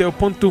suficiente. O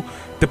pon tú,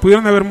 te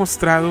pudieron haber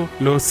mostrado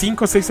los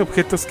 5 o 6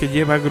 objetos que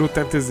lleva Groot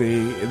antes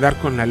de dar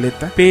con la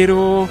aleta,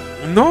 pero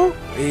no,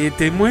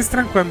 te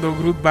muestran cuando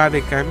Groot va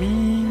de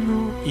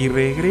camino y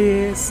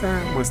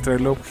regresa, muestra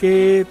el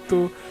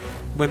objeto.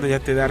 Bueno, ya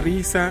te da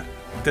risa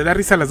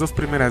las 2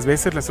 primeras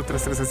veces, las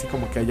otras 3 así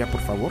como que allá,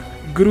 por favor.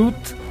 Groot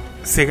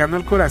se ganó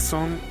el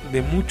corazón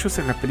de muchos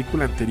en la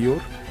película anterior.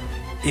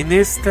 En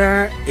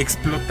esta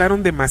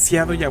explotaron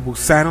demasiado y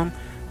abusaron,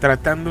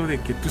 tratando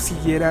de que tú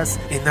siguieras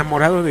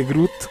enamorado de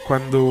Groot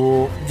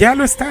cuando ya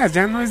lo estás,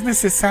 ya no es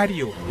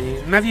necesario.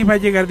 Nadie va a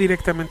llegar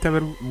directamente a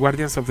ver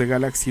Guardians of the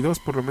Galaxy 2,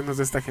 por lo menos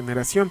de esta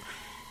generación.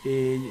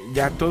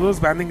 Ya todos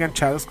van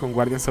enganchados con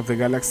Guardians of the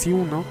Galaxy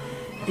 1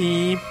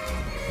 y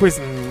pues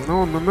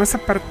no esa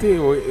parte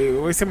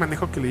o ese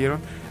manejo que le dieron,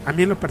 a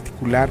mí en lo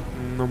particular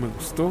no me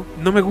gustó.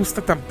 No me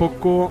gusta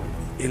tampoco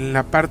en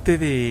la parte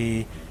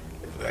de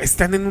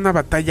están en una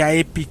batalla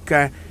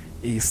épica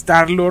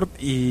Star-Lord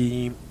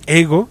y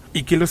Ego,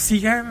 y que los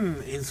sigan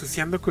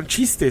ensuciando con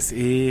chistes.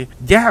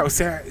 O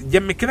sea,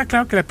 ya me queda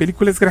claro que la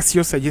película es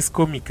graciosa y es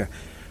cómica,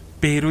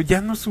 pero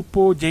ya no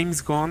supo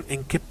James Gunn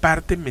en qué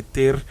parte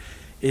meter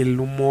el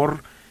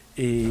humor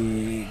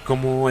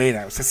como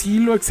era. O sea, sí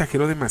lo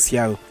exageró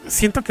demasiado.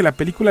 Siento que la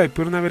película le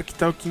pudieron haber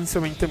quitado 15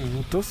 o 20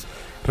 minutos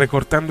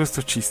recortando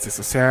estos chistes.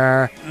 O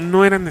sea,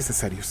 no eran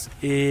necesarios.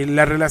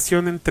 La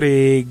relación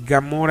entre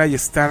Gamora y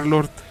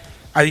Star-Lord,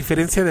 a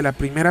diferencia de la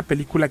primera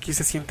película, aquí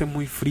se siente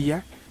muy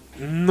fría.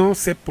 No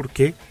sé por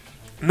qué.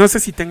 No sé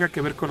si tenga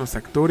que ver con los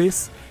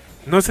actores,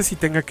 no sé si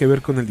tenga que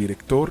ver con el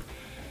director,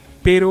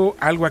 pero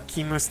algo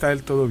aquí no está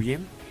del todo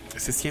bien.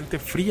 Se siente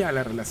fría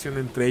la relación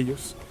entre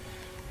ellos.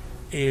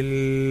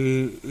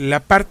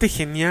 La parte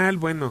genial,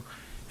 bueno,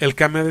 el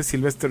cameo de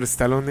Sylvester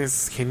Stallone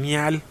es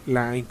genial.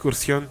 La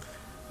incursión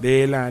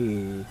de él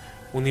al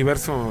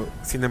universo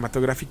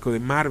cinematográfico de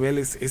Marvel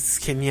es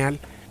genial.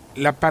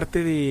 La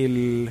parte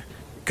del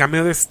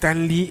cameo de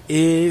Stan Lee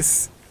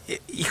es,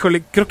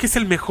 híjole, creo que es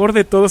el mejor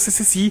de todos.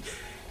 Ese sí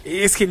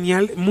es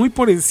genial, muy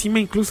por encima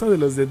incluso de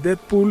los de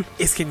Deadpool.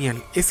 Es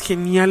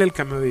genial el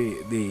cameo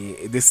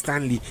de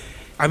Stan Lee.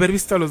 Haber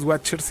visto a los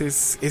Watchers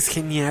es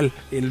genial.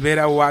 El ver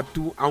a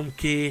Uatu,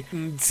 aunque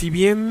si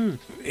bien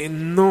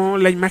no,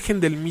 la imagen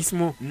del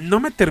mismo no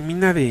me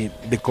termina de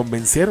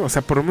convencer. O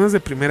sea, por lo menos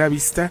de primera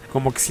vista,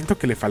 como que siento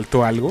que le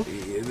faltó algo.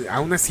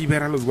 Aún así,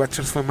 ver a los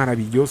Watchers fue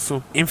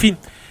maravilloso. En fin,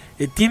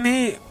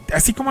 tiene,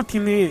 así como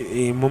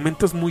tiene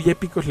momentos muy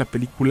épicos la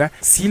película,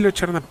 sí lo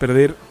echaron a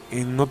perder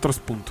en otros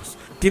puntos.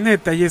 Tiene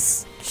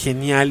detalles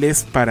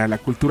geniales para la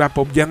cultura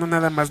pop, ya no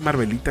nada más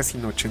Marvelita,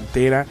 sino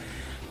ochentera.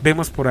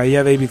 Vemos por ahí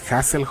a David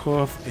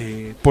Hasselhoff,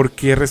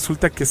 porque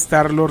resulta que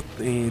Star-Lord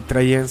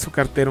traía en su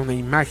cartera una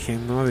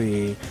imagen, ¿no?,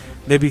 de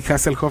David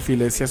Hasselhoff, y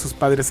le decía a sus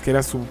padres que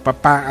era su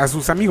papá, a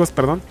sus amigos,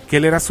 perdón, que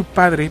él era su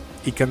padre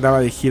y que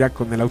andaba de gira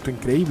con el auto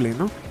increíble,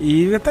 ¿no?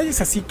 Y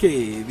detalles así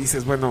que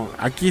dices, bueno,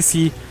 aquí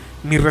sí,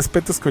 mis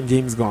respetos con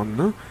James Gunn,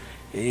 ¿no?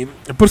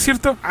 Por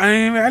cierto,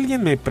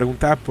 alguien me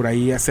preguntaba por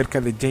ahí acerca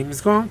de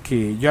James Gunn,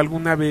 que yo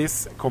alguna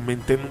vez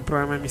comenté en un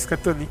programa de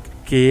Miskatonic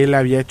que él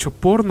había hecho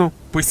porno.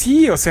 Pues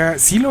sí, o sea,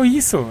 sí lo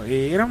hizo.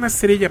 Era una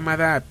serie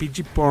llamada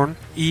PG Porn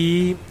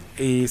y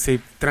se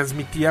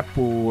transmitía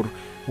por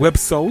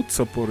websodes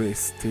o por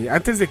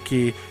antes de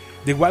que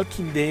The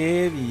Walking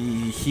Dead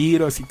y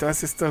Heroes y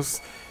todas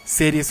estas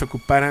series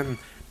ocuparan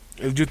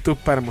el YouTube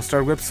para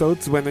mostrar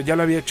websodes. Bueno, ya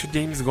lo había hecho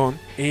James Gunn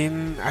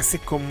hace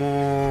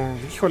como,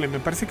 híjole, me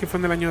parece que fue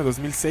en el año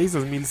 2006,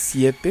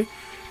 2007,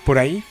 por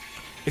ahí.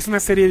 Es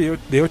una serie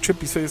de 8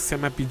 episodios que se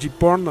llama PG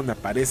Porn, donde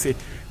aparece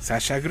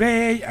Sasha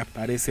Grey,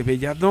 aparece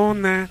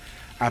Belladonna,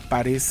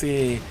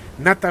 aparece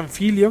Nathan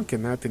Fillion, que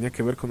nada tenía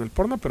que ver con el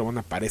porno, pero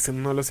bueno, aparece en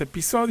uno de los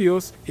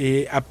episodios,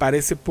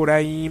 aparece por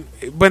ahí,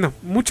 bueno,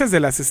 muchas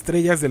de las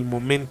estrellas del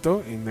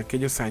momento en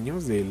aquellos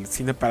años del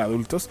cine para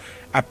adultos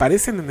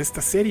aparecen en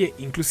esta serie,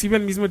 inclusive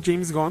el mismo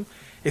James Gunn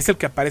es el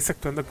que aparece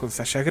actuando con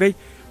Sasha Grey.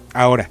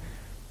 Ahora,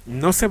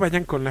 no se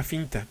vayan con la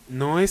finta,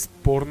 no es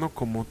porno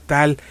como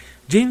tal.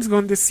 James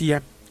Gunn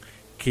decía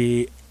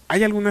que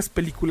hay algunas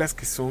películas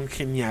que son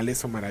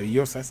geniales o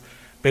maravillosas,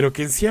 pero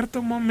que en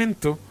cierto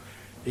momento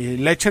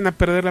la echan a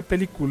perder la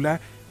película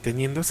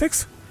teniendo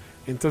sexo.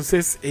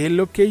 Entonces él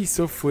lo que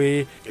hizo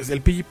fue,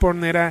 el PG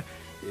porn era,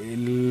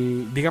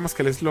 digamos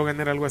que el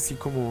eslogan era algo así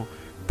como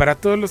para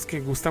todos los que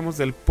gustamos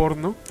del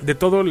porno, de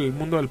todo el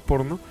mundo del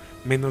porno,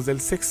 menos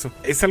del sexo.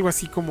 Es algo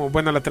así como,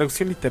 bueno, la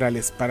traducción literal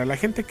es para la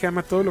gente que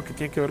ama todo lo que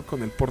tiene que ver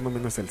con el porno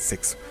menos el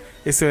sexo.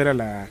 Eso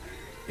era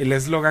el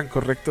eslogan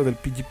correcto del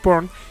PG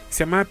porn.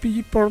 Se llamaba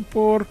PG porn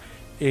por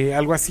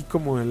algo así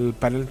como el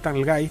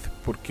Parental Guide,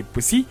 porque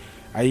pues sí,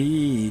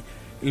 ahí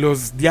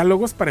los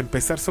diálogos para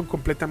empezar son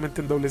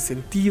completamente en doble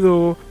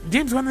sentido.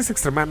 James Wan es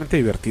extremadamente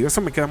divertido, eso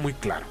me queda muy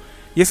claro,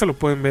 y eso lo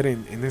pueden ver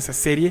en esa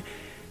serie.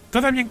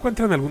 Todavía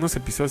encuentran algunos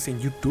episodios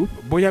en YouTube.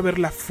 Voy a ver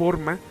la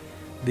forma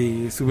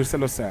de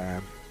subírselos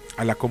a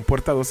la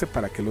Compuerta 12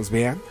 para que los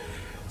vean.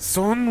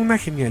 Son una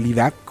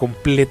genialidad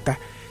completa,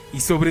 y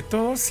sobre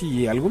todo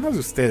si algunos de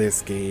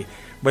ustedes que,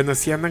 bueno,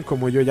 si andan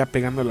como yo ya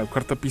pegándole al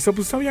cuarto piso,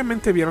 pues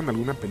obviamente vieron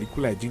alguna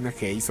película de Gina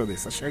Hayes o de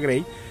Sasha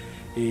Grey.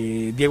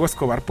 Diego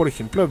Escobar, por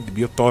ejemplo,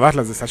 vio todas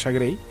las de Sasha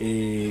Grey.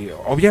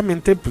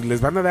 Obviamente pues les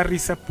van a dar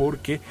risa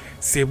porque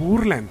se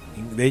burlan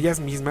de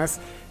ellas mismas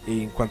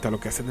en cuanto a lo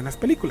que hacen en las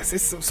películas.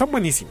 Son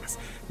buenísimas,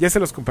 ya se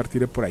los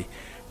compartiré por ahí.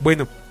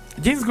 Bueno,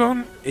 James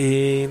Gunn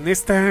en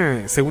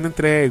esta segunda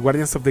entrega de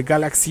Guardians of the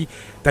Galaxy,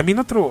 también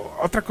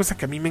otra cosa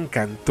que a mí me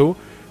encantó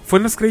fue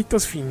en los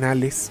créditos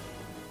finales.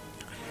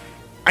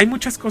 Hay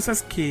muchas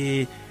cosas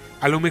que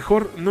a lo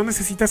mejor no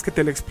necesitas que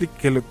te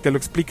lo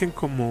expliquen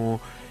como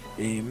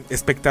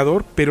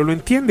espectador, pero lo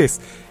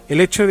entiendes. El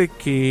hecho de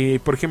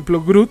que, por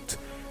ejemplo, Groot,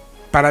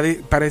 para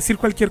decir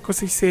cualquier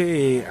cosa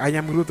dice I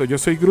am Groot o yo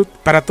soy Groot.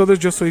 Para todos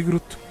yo soy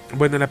Groot.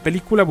 Bueno, en la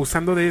película,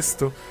 abusando de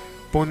esto,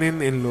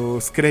 ponen en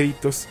los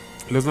créditos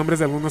los nombres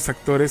de algunos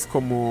actores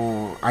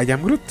como I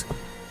am Groot,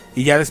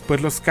 y ya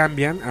después los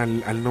cambian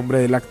al nombre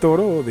del actor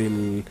o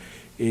del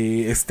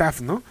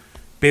staff, ¿no?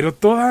 Pero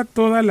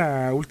toda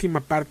la última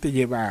parte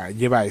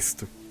lleva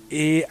esto.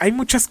 Hay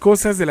muchas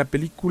cosas de la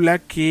película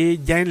que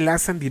ya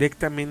enlazan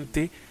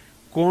directamente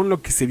con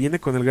lo que se viene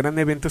con el gran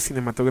evento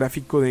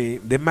cinematográfico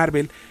de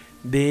Marvel,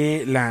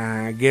 de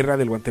la guerra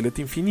del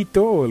Guantelete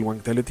Infinito, o el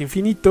Guantelete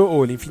Infinito,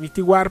 o el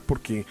Infinity War,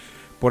 porque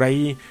por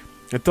ahí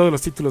todos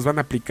los títulos van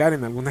a aplicar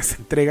en algunas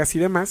entregas y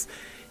demás.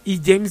 Y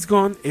James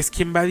Gunn es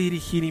quien va a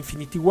dirigir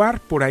Infinity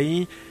War. Por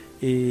ahí,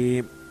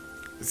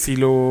 si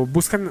lo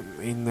buscan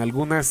en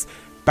algunas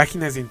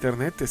páginas de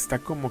internet, está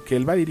como que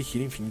él va a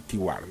dirigir Infinity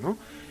War, ¿no?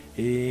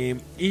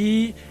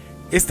 Y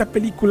esta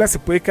película se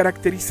puede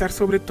caracterizar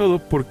sobre todo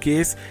porque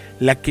es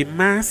la que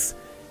más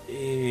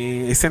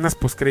escenas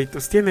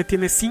postcréditos tiene.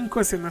 Tiene 5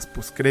 escenas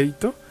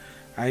postcrédito,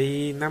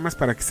 ahí nada más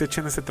para que se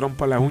echen ese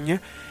trompo a la uña.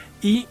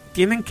 Y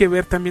tienen que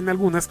ver también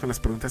algunas con las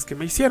preguntas que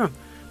me hicieron.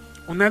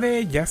 Una de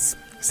ellas,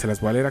 se las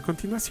voy a leer a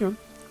continuación.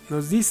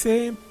 Nos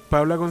dice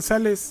Paula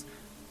González: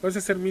 ¿vas a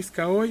hacer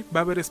Misca hoy? Va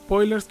a haber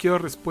spoilers, quiero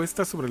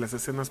respuestas sobre las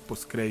escenas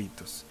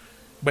postcréditos.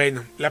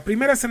 Bueno, la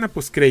primera escena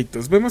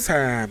postcréditos, vemos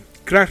a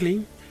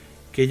Kraglin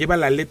que lleva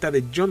la aleta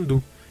de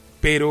Yondu,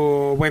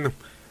 pero bueno,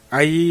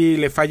 ahí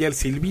le falla el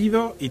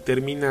silbido y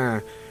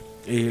termina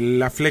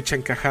la flecha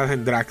encajada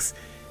en Drax.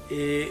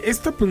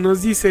 Esto pues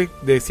nos dice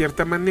de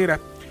cierta manera,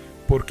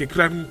 porque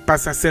Kraglin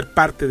pasa a ser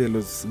parte de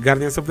los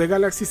Guardians of the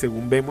Galaxy,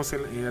 según vemos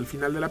al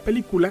final de la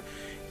película,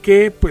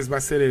 que pues va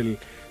a ser el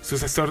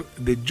sucesor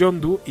de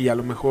Yondu y a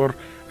lo mejor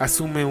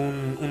asume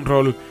un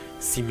rol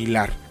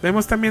similar.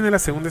 Vemos también en la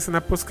segunda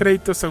escena post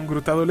créditos a un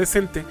Groot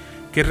adolescente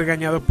que es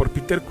regañado por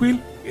Peter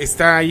Quill.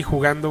 Está ahí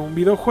jugando un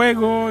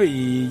videojuego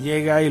y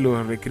llega y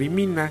lo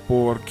recrimina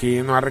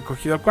porque no ha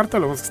recogido el cuarto.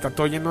 Lo vemos que está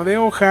todo lleno de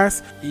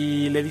hojas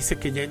y le dice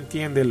que ya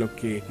entiende lo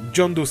que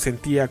Yondu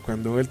sentía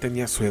cuando él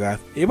tenía su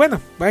edad. Y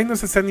bueno, ahí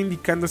nos están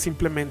indicando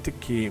simplemente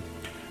que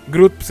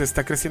Groot pues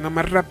está creciendo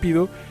más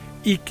rápido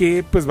y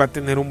que pues va a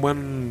tener un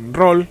buen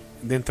rol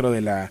dentro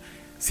de la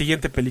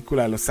siguiente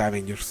película de los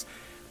Avengers.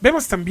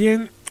 Vemos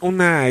también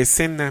una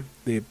escena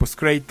de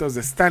postcréditos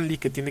de Stan Lee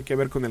que tiene que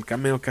ver con el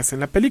cameo que hace en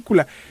la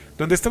película,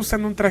 donde está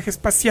usando un traje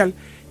espacial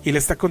y le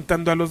está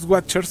contando a los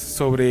Watchers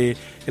sobre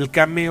el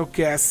cameo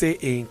que hace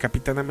en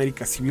Capitán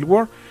América Civil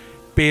War.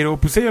 Pero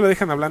pues ellos lo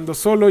dejan hablando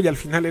solo y al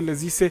final él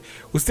les dice: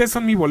 ustedes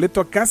son mi boleto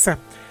a casa.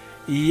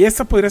 Y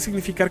esto podría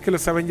significar que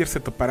los Avengers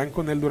se toparán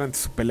con él durante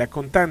su pelea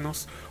con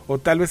Thanos, o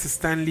tal vez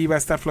Stan Lee va a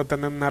estar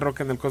flotando en una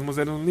roca en el cosmos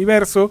del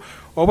universo,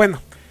 o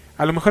bueno,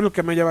 a lo mejor el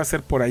cameo ya va a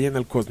ser por ahí en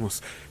el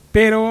cosmos.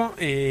 Pero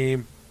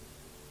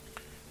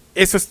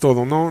eso es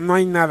todo, no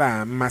hay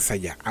nada más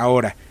allá.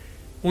 Ahora,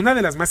 una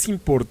de las más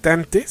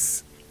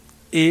importantes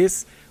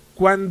es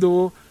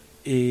cuando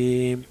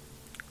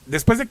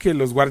después de que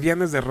los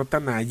guardianes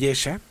derrotan a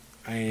Ayesha,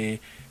 de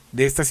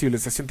esta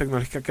civilización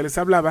tecnológica que les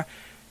hablaba,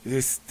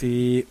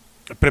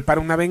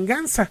 prepara una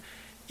venganza.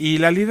 Y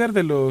la líder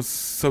de los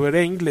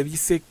Sovereign le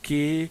dice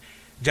que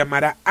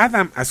llamará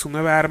Adam a su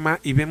nueva arma,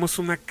 y vemos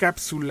una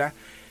cápsula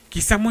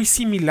quizá muy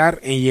similar,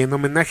 y en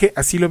homenaje,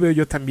 así lo veo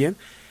yo también.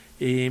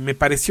 Me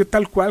pareció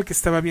tal cual que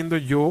estaba viendo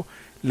yo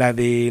la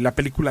de la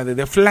película de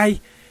The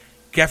Fly,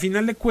 que a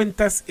final de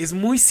cuentas es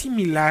muy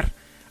similar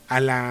a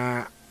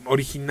la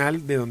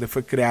original de donde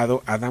fue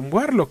creado Adam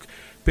Warlock.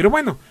 Pero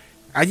bueno,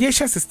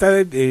 Ayesha se está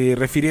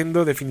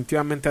refiriendo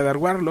definitivamente a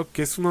Adam Warlock,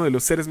 que es uno de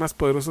los seres más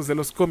poderosos de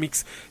los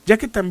cómics, ya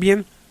que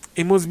también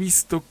hemos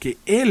visto que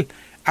él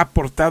ha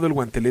portado el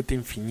guantelete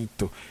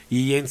infinito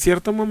y en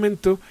cierto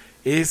momento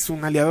es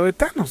un aliado de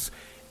Thanos,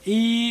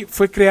 y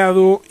fue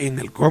creado en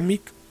el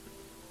cómic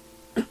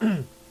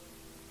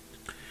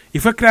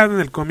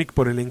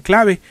por el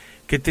Enclave,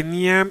 que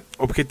tenía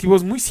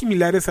objetivos muy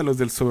similares a los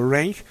del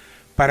Sovereign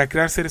para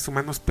crear seres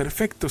humanos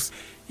perfectos.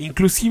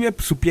 Inclusive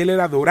su piel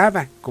era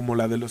dorada como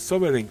la de los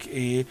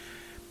Sovereign.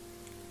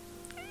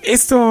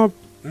 Esto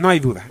no hay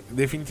duda,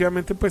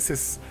 definitivamente pues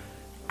es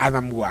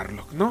Adam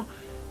Warlock, ¿no?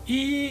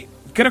 Y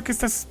creo que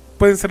estas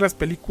pueden ser las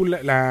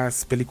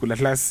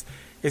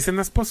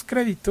escenas post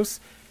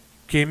créditos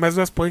que más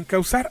dudas pueden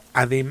causar,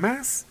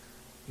 además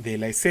de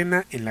la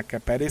escena en la que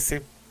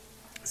aparece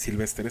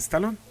Sylvester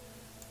Stallone.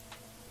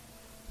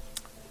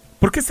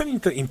 ¿Por qué es tan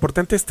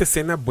importante esta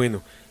escena?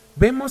 Bueno,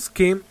 vemos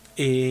que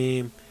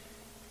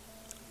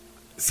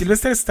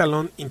Sylvester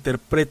Stallone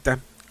interpreta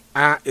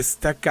a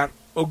Stakar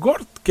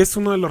Ogord, que es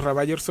uno de los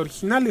Ravagers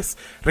originales.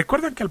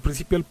 ¿Recuerdan que al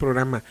principio del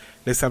programa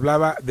les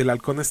hablaba del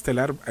halcón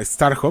estelar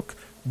Starhawk?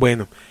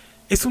 Bueno,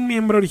 es un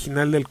miembro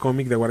original del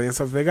cómic de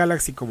Guardians of the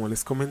Galaxy, como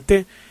les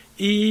comenté,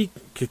 y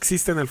que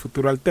existe en el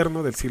futuro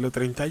alterno del siglo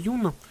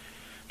 31.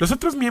 Los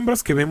otros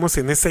miembros que vemos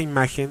en esa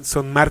imagen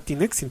son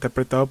Martinex,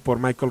 interpretado por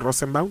Michael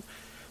Rosenbaum,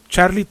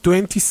 Charlie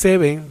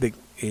 27,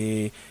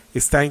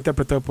 está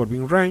interpretado por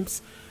Ving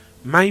Rhames,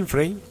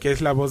 Mindframe, que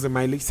es la voz de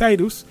Miley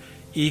Cyrus,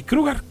 y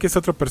Kruger, que es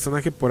otro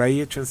personaje por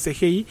ahí hecho en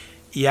CGI,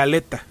 y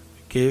Aleta,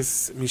 que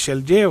es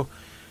Michelle Yeoh.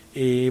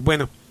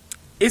 Bueno,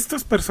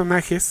 estos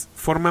personajes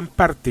forman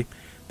parte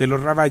de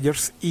los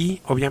Ravagers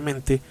y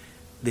obviamente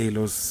de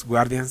los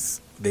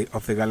Guardians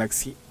of the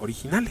Galaxy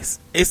originales.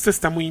 Esto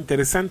está muy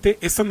interesante,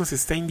 esto nos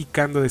está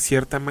indicando de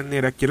cierta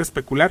manera, quiero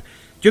especular,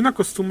 yo no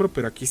acostumbro,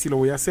 pero aquí sí lo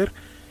voy a hacer.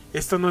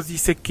 Esto nos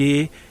dice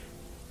que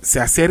se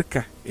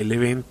acerca el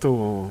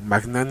evento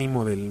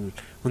magnánimo del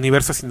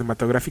universo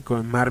cinematográfico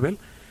de Marvel,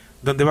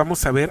 donde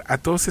vamos a ver a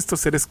todos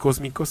estos seres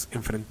cósmicos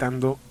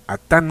enfrentando a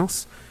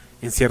Thanos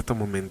en cierto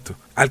momento.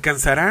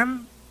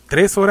 ¿Alcanzarán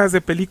 3 horas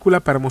de película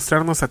para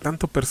mostrarnos a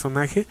tanto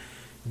personaje?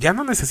 Ya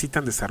no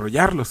necesitan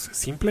desarrollarlos,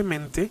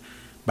 simplemente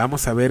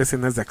vamos a ver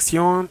escenas de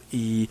acción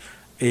y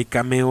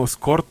cameos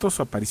cortos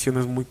o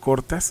apariciones muy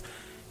cortas.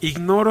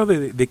 Ignoro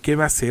de qué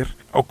va a ser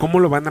o cómo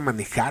lo van a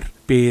manejar,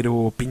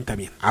 pero pinta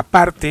bien.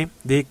 Aparte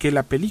de que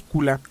la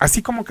película,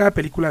 así como cada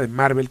película de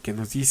Marvel que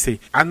nos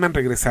dice Ant-Man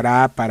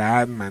regresará para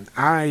Ant-Man,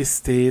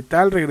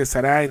 tal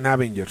regresará en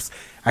Avengers,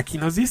 aquí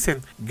nos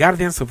dicen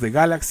Guardians of the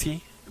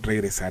Galaxy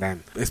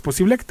regresarán. Es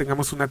posible que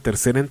tengamos una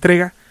tercera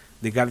entrega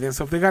de Guardians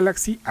of the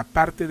Galaxy,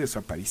 aparte de su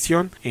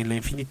aparición en la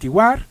Infinity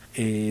War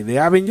de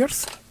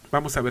Avengers.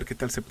 Vamos a ver qué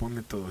tal se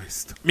pone todo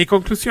esto. Mi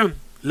conclusión: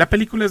 la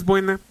película es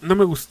buena, no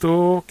me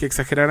gustó que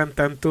exageraran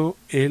tanto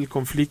el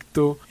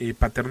conflicto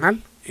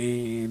paternal,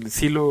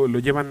 sí lo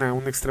llevan a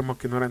un extremo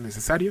que no era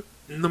necesario.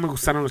 No me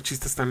gustaron los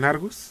chistes tan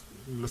largos,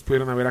 los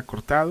pudieron haber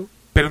acortado,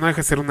 pero no deja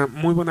de ser una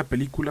muy buena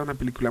película, una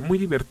película muy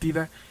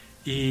divertida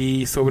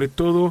y sobre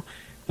todo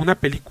una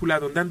película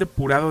donde han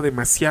depurado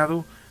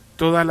demasiado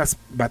todas las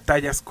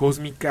batallas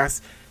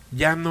cósmicas.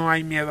 Ya no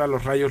hay miedo a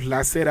los rayos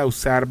láser, a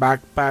usar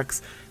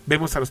backpacks.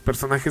 Vemos a los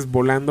personajes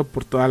volando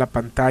por toda la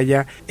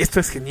pantalla. Esto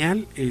es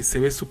genial, se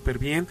ve súper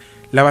bien.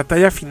 La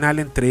batalla final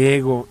entre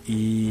Ego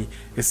y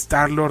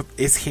Star-Lord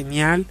es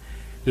genial.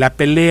 La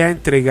pelea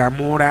entre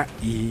Gamora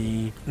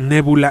y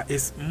Nebula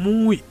es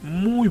muy,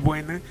 muy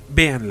buena.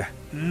 Véanla,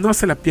 no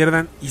se la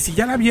pierdan. Y si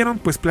ya la vieron,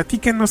 pues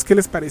platíquenos qué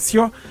les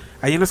pareció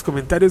ahí en los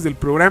comentarios del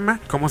programa.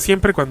 Como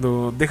siempre,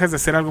 cuando dejas de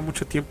hacer algo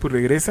mucho tiempo y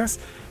regresas,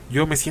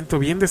 yo me siento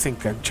bien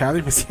desencanchado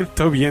y me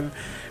siento bien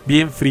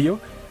frío.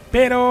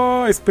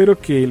 Pero espero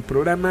que el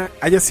programa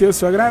haya sido de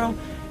su agrado.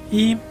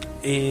 Y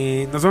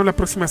nos vemos la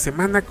próxima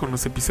semana con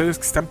los episodios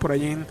que están por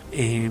ahí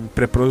en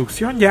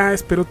preproducción. Ya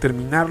espero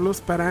terminarlos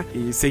para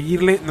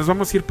seguirle. Nos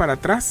vamos a ir para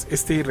atrás.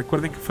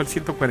 Recuerden que fue el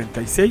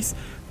 146.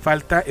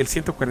 Falta el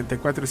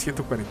 144 y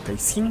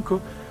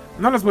 145.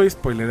 No los voy a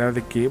spoilerar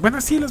de qué.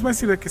 Bueno, sí les voy a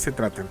decir de qué se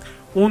tratan.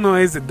 Uno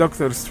es de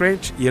Doctor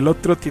Strange y el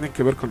otro tiene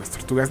que ver con las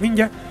Tortugas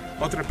Ninja.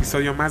 Otro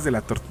episodio más de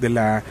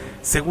la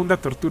segunda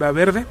Tortura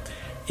Verde.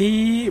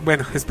 Y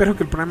bueno, espero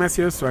que el programa haya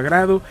sido de su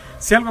agrado.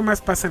 Si algo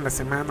más pasa en la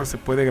semana o se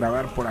puede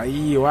grabar por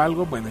ahí o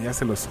algo, bueno, ya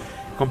se los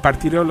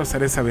compartiré o los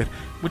haré saber.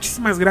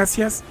 Muchísimas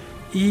gracias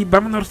y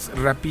vámonos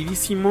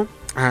rapidísimo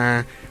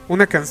a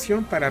una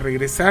canción para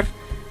regresar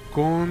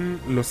con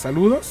los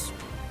saludos.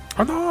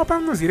 Oh no,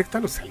 vámonos directo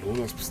a los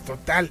saludos. Pues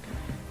total,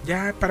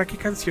 ya para qué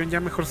canción, ya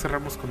mejor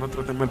cerramos con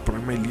otro tema del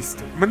programa y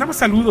listo. Mandamos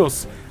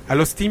saludos a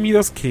los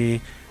tímidos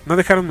que no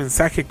dejaron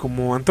mensaje,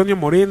 como Antonio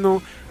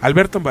Moreno,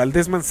 Alberto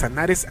Valdés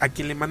Manzanares, a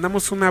quien le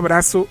mandamos un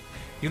abrazo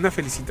y una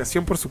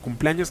felicitación por su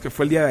cumpleaños, que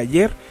fue el día de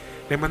ayer.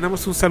 Le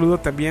mandamos un saludo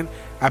también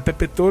a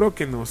Pepe Toro,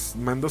 que nos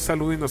mandó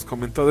saludo y nos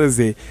comentó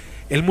desde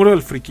el Muro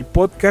del Friki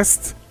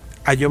Podcast,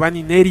 a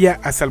Giovanni Neria,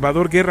 a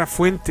Salvador Guerra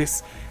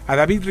Fuentes, a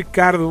David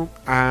Ricardo,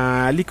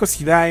 a Lico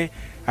Sidae,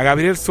 a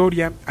Gabriel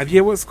Soria, a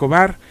Diego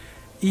Escobar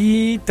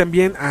y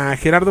también a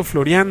Gerardo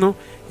Floriano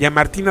y a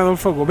Martín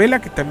Adolfo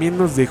Govela, que también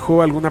nos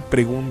dejó alguna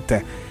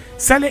pregunta.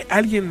 ¿Sale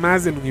alguien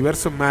más del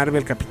universo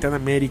Marvel, Capitán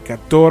América,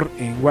 Thor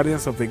en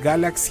Guardians of the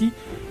Galaxy?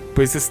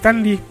 Pues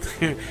Stan Lee.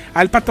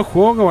 Al Pato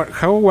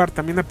Howard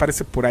también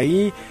aparece por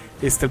ahí.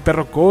 El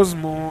Perro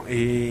Cosmo.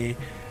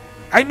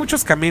 Hay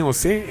muchos cameos,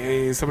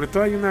 sobre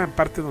todo hay una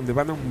parte donde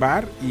van a un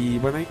bar. Y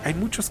bueno, hay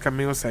muchos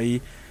cameos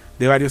ahí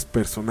de varios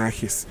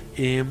personajes.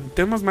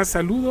 Tenemos más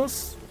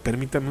saludos.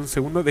 Permítanme un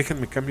segundo,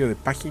 déjenme cambio de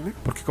página.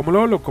 Porque como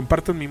luego lo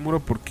comparto en mi muro,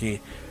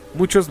 porque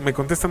muchos me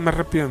contestan más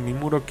rápido en mi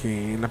muro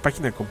que en la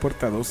página de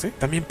Compuerta 12.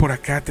 También por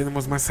acá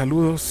tenemos más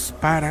saludos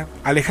para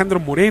Alejandro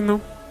Moreno,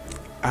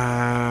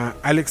 a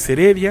Alex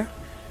Heredia,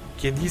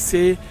 quien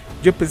dice: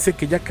 yo pensé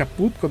que ya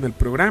caput con el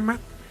programa.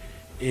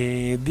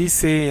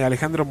 Dice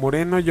Alejandro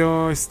Moreno: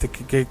 yo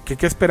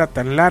que espera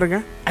tan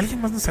larga.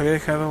 Alguien más nos había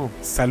dejado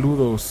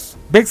saludos.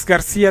 Bex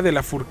García de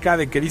la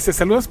Furcade, que dice: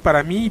 saludos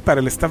para mí y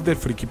para el staff del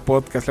Friki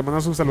Podcast. Le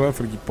mandamos un saludo al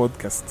Friki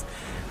Podcast.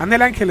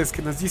 Anel Ángeles,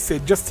 que nos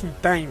dice Just in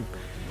Time.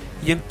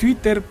 Y en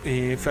Twitter,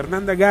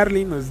 Fernanda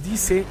Garley nos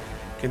dice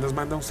que nos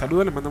manda un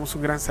saludo. Le mandamos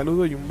un gran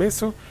saludo y un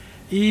beso.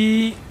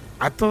 Y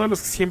a todos los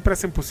que siempre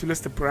hacen posible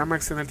este programa,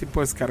 que se den el tiempo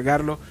de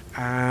descargarlo,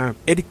 a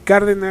Eric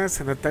Cárdenas,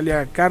 a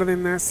Natalia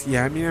Cárdenas y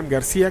a Miriam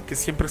García, que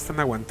siempre están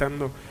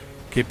aguantando.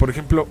 Que por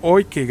ejemplo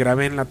hoy que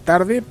grabé en la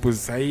tarde,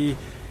 pues ahí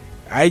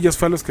a ellos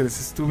fue a los que les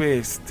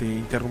estuve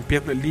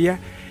interrumpiendo el día.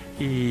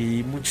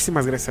 Y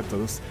muchísimas gracias a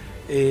todos.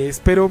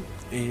 Espero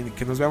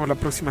que nos veamos la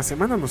próxima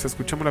semana, nos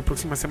escuchamos la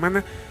próxima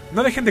semana.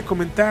 No dejen de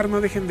comentar,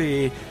 no dejen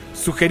de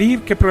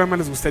sugerir qué programa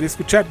les gustaría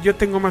escuchar. Yo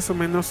tengo más o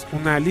menos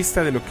una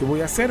lista de lo que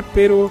voy a hacer,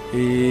 pero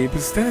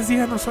pues ustedes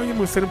díganos: oye, me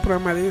gustaría un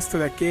programa de esto,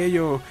 de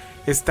aquello,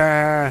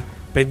 está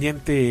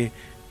pendiente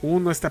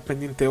uno, está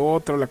pendiente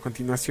otro, la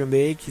continuación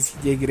de X,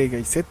 Y,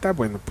 y Z.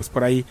 Bueno, pues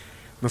por ahí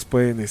nos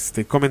pueden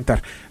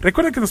comentar.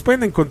 Recuerden que nos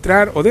pueden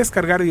encontrar o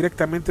descargar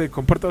directamente de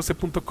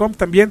compuerta12.com,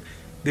 también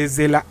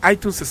desde la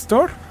iTunes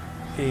Store,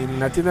 en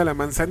la tienda de la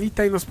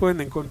manzanita, y nos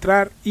pueden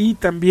encontrar, y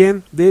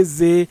también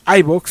desde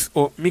iVoox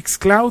o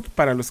Mixcloud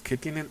para los que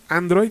tienen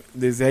Android.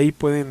 Desde ahí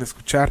pueden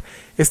escuchar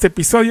este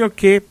episodio,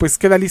 que pues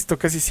queda listo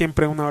casi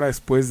siempre una hora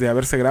después de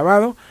haberse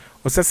grabado.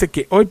 O sea, sé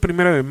que hoy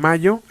 1 de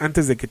mayo,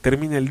 antes de que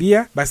termine el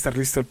día, va a estar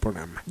listo el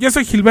programa. Yo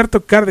soy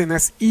Gilberto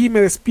Cárdenas y me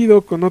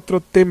despido con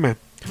otro tema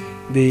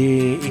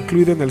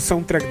incluido en el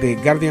soundtrack de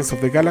Guardians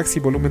of the Galaxy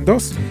Volumen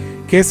 2,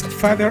 que es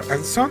Father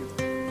and Son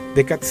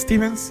de Cat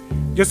Stevens.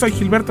 Yo soy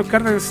Gilberto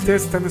Cárdenas,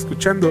 ustedes están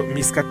escuchando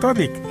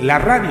Miskatonic, la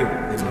radio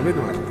del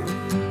noveno arte.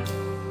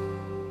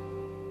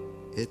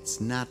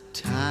 It's not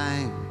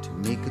time to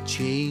make a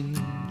change.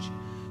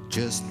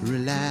 Just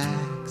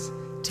relax,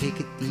 take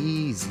it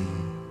easy.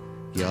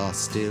 You're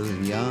still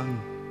young,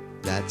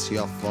 that's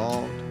your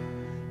fault.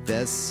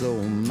 There's so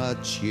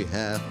much you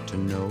have to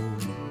know.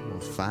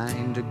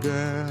 Find a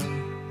girl,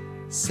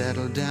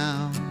 settle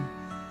down.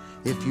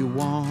 If you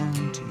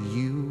want,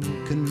 you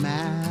can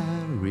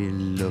marry.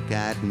 Look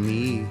at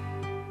me,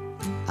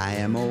 I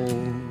am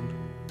old,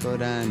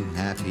 but I'm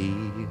happy.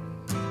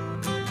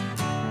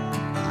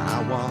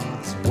 I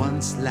was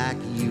once like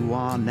you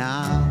are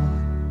now,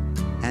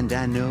 and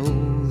I know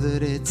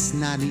that it's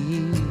not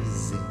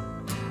easy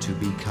to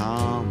be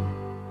calm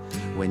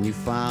when you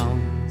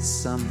found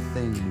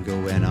something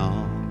going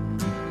on.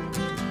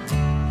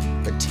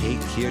 But take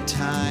your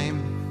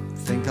time,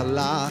 think a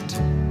lot.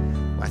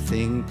 Why,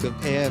 think of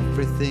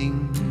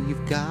everything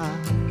you've got,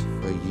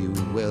 for you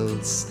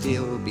will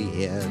still be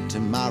here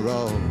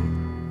tomorrow,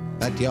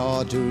 but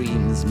your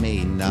dreams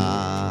may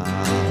not.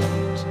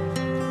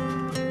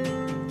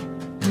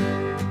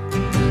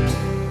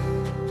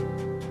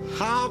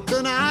 How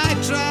can I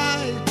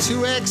try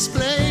to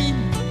explain?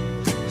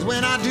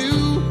 When I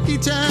do, he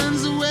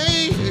turns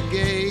away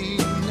again.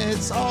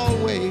 It's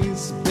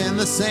always been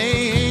the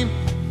same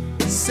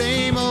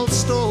old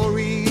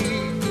story.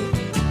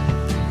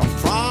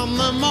 From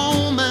the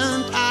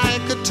moment I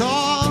could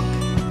talk,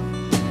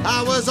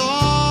 I was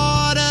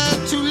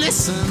ordered to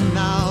listen.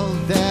 Now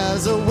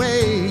there's a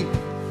way,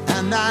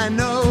 and I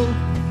know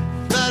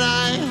that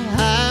I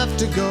have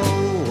to go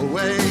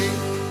away.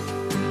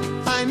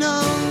 I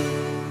know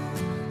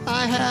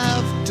I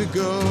have to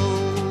go.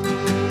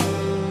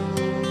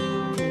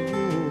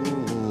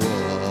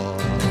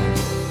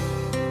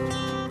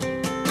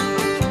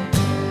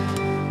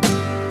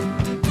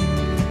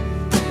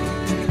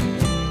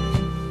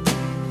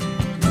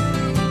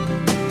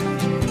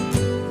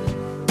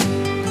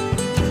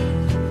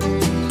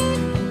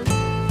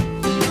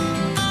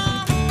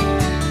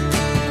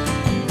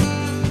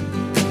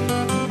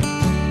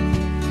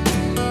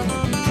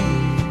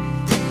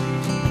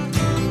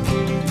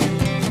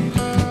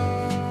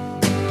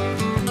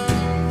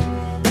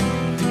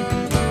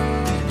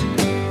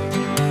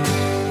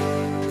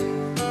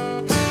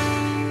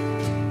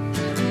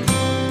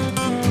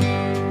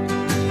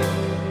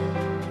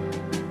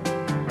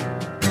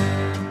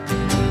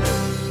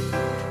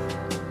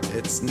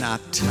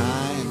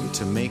 time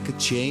to make a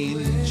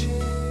change.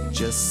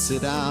 Just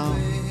sit down,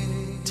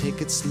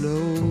 take it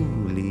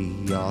slowly.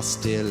 You're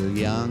still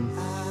young,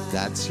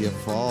 that's your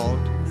fault.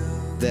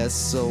 There's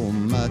so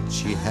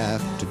much you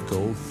have to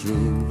go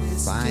through.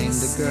 Find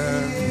a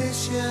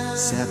girl,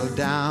 settle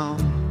down.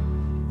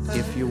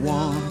 If you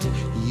want,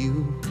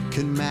 you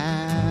can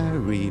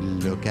marry.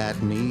 Look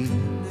at me,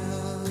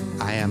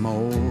 I am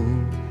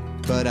old,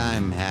 but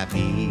I'm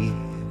happy.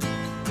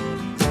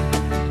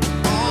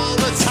 All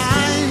the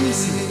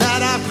times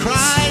that I've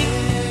cried,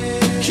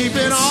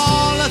 keeping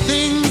all the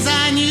things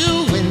I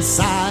knew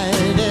inside.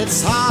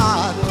 It's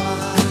hard,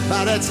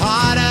 but it's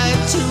harder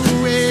to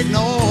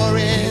ignore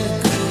it.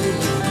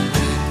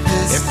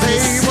 If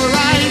they were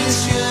right,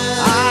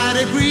 I'd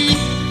agree,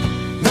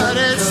 but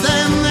it's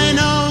them they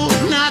know,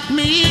 not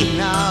me.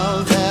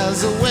 Now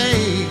there's a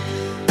way,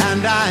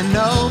 and I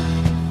know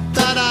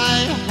that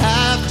I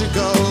have to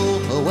go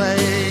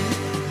away.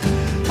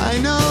 I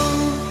know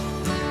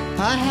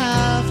I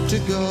have to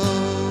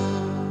go.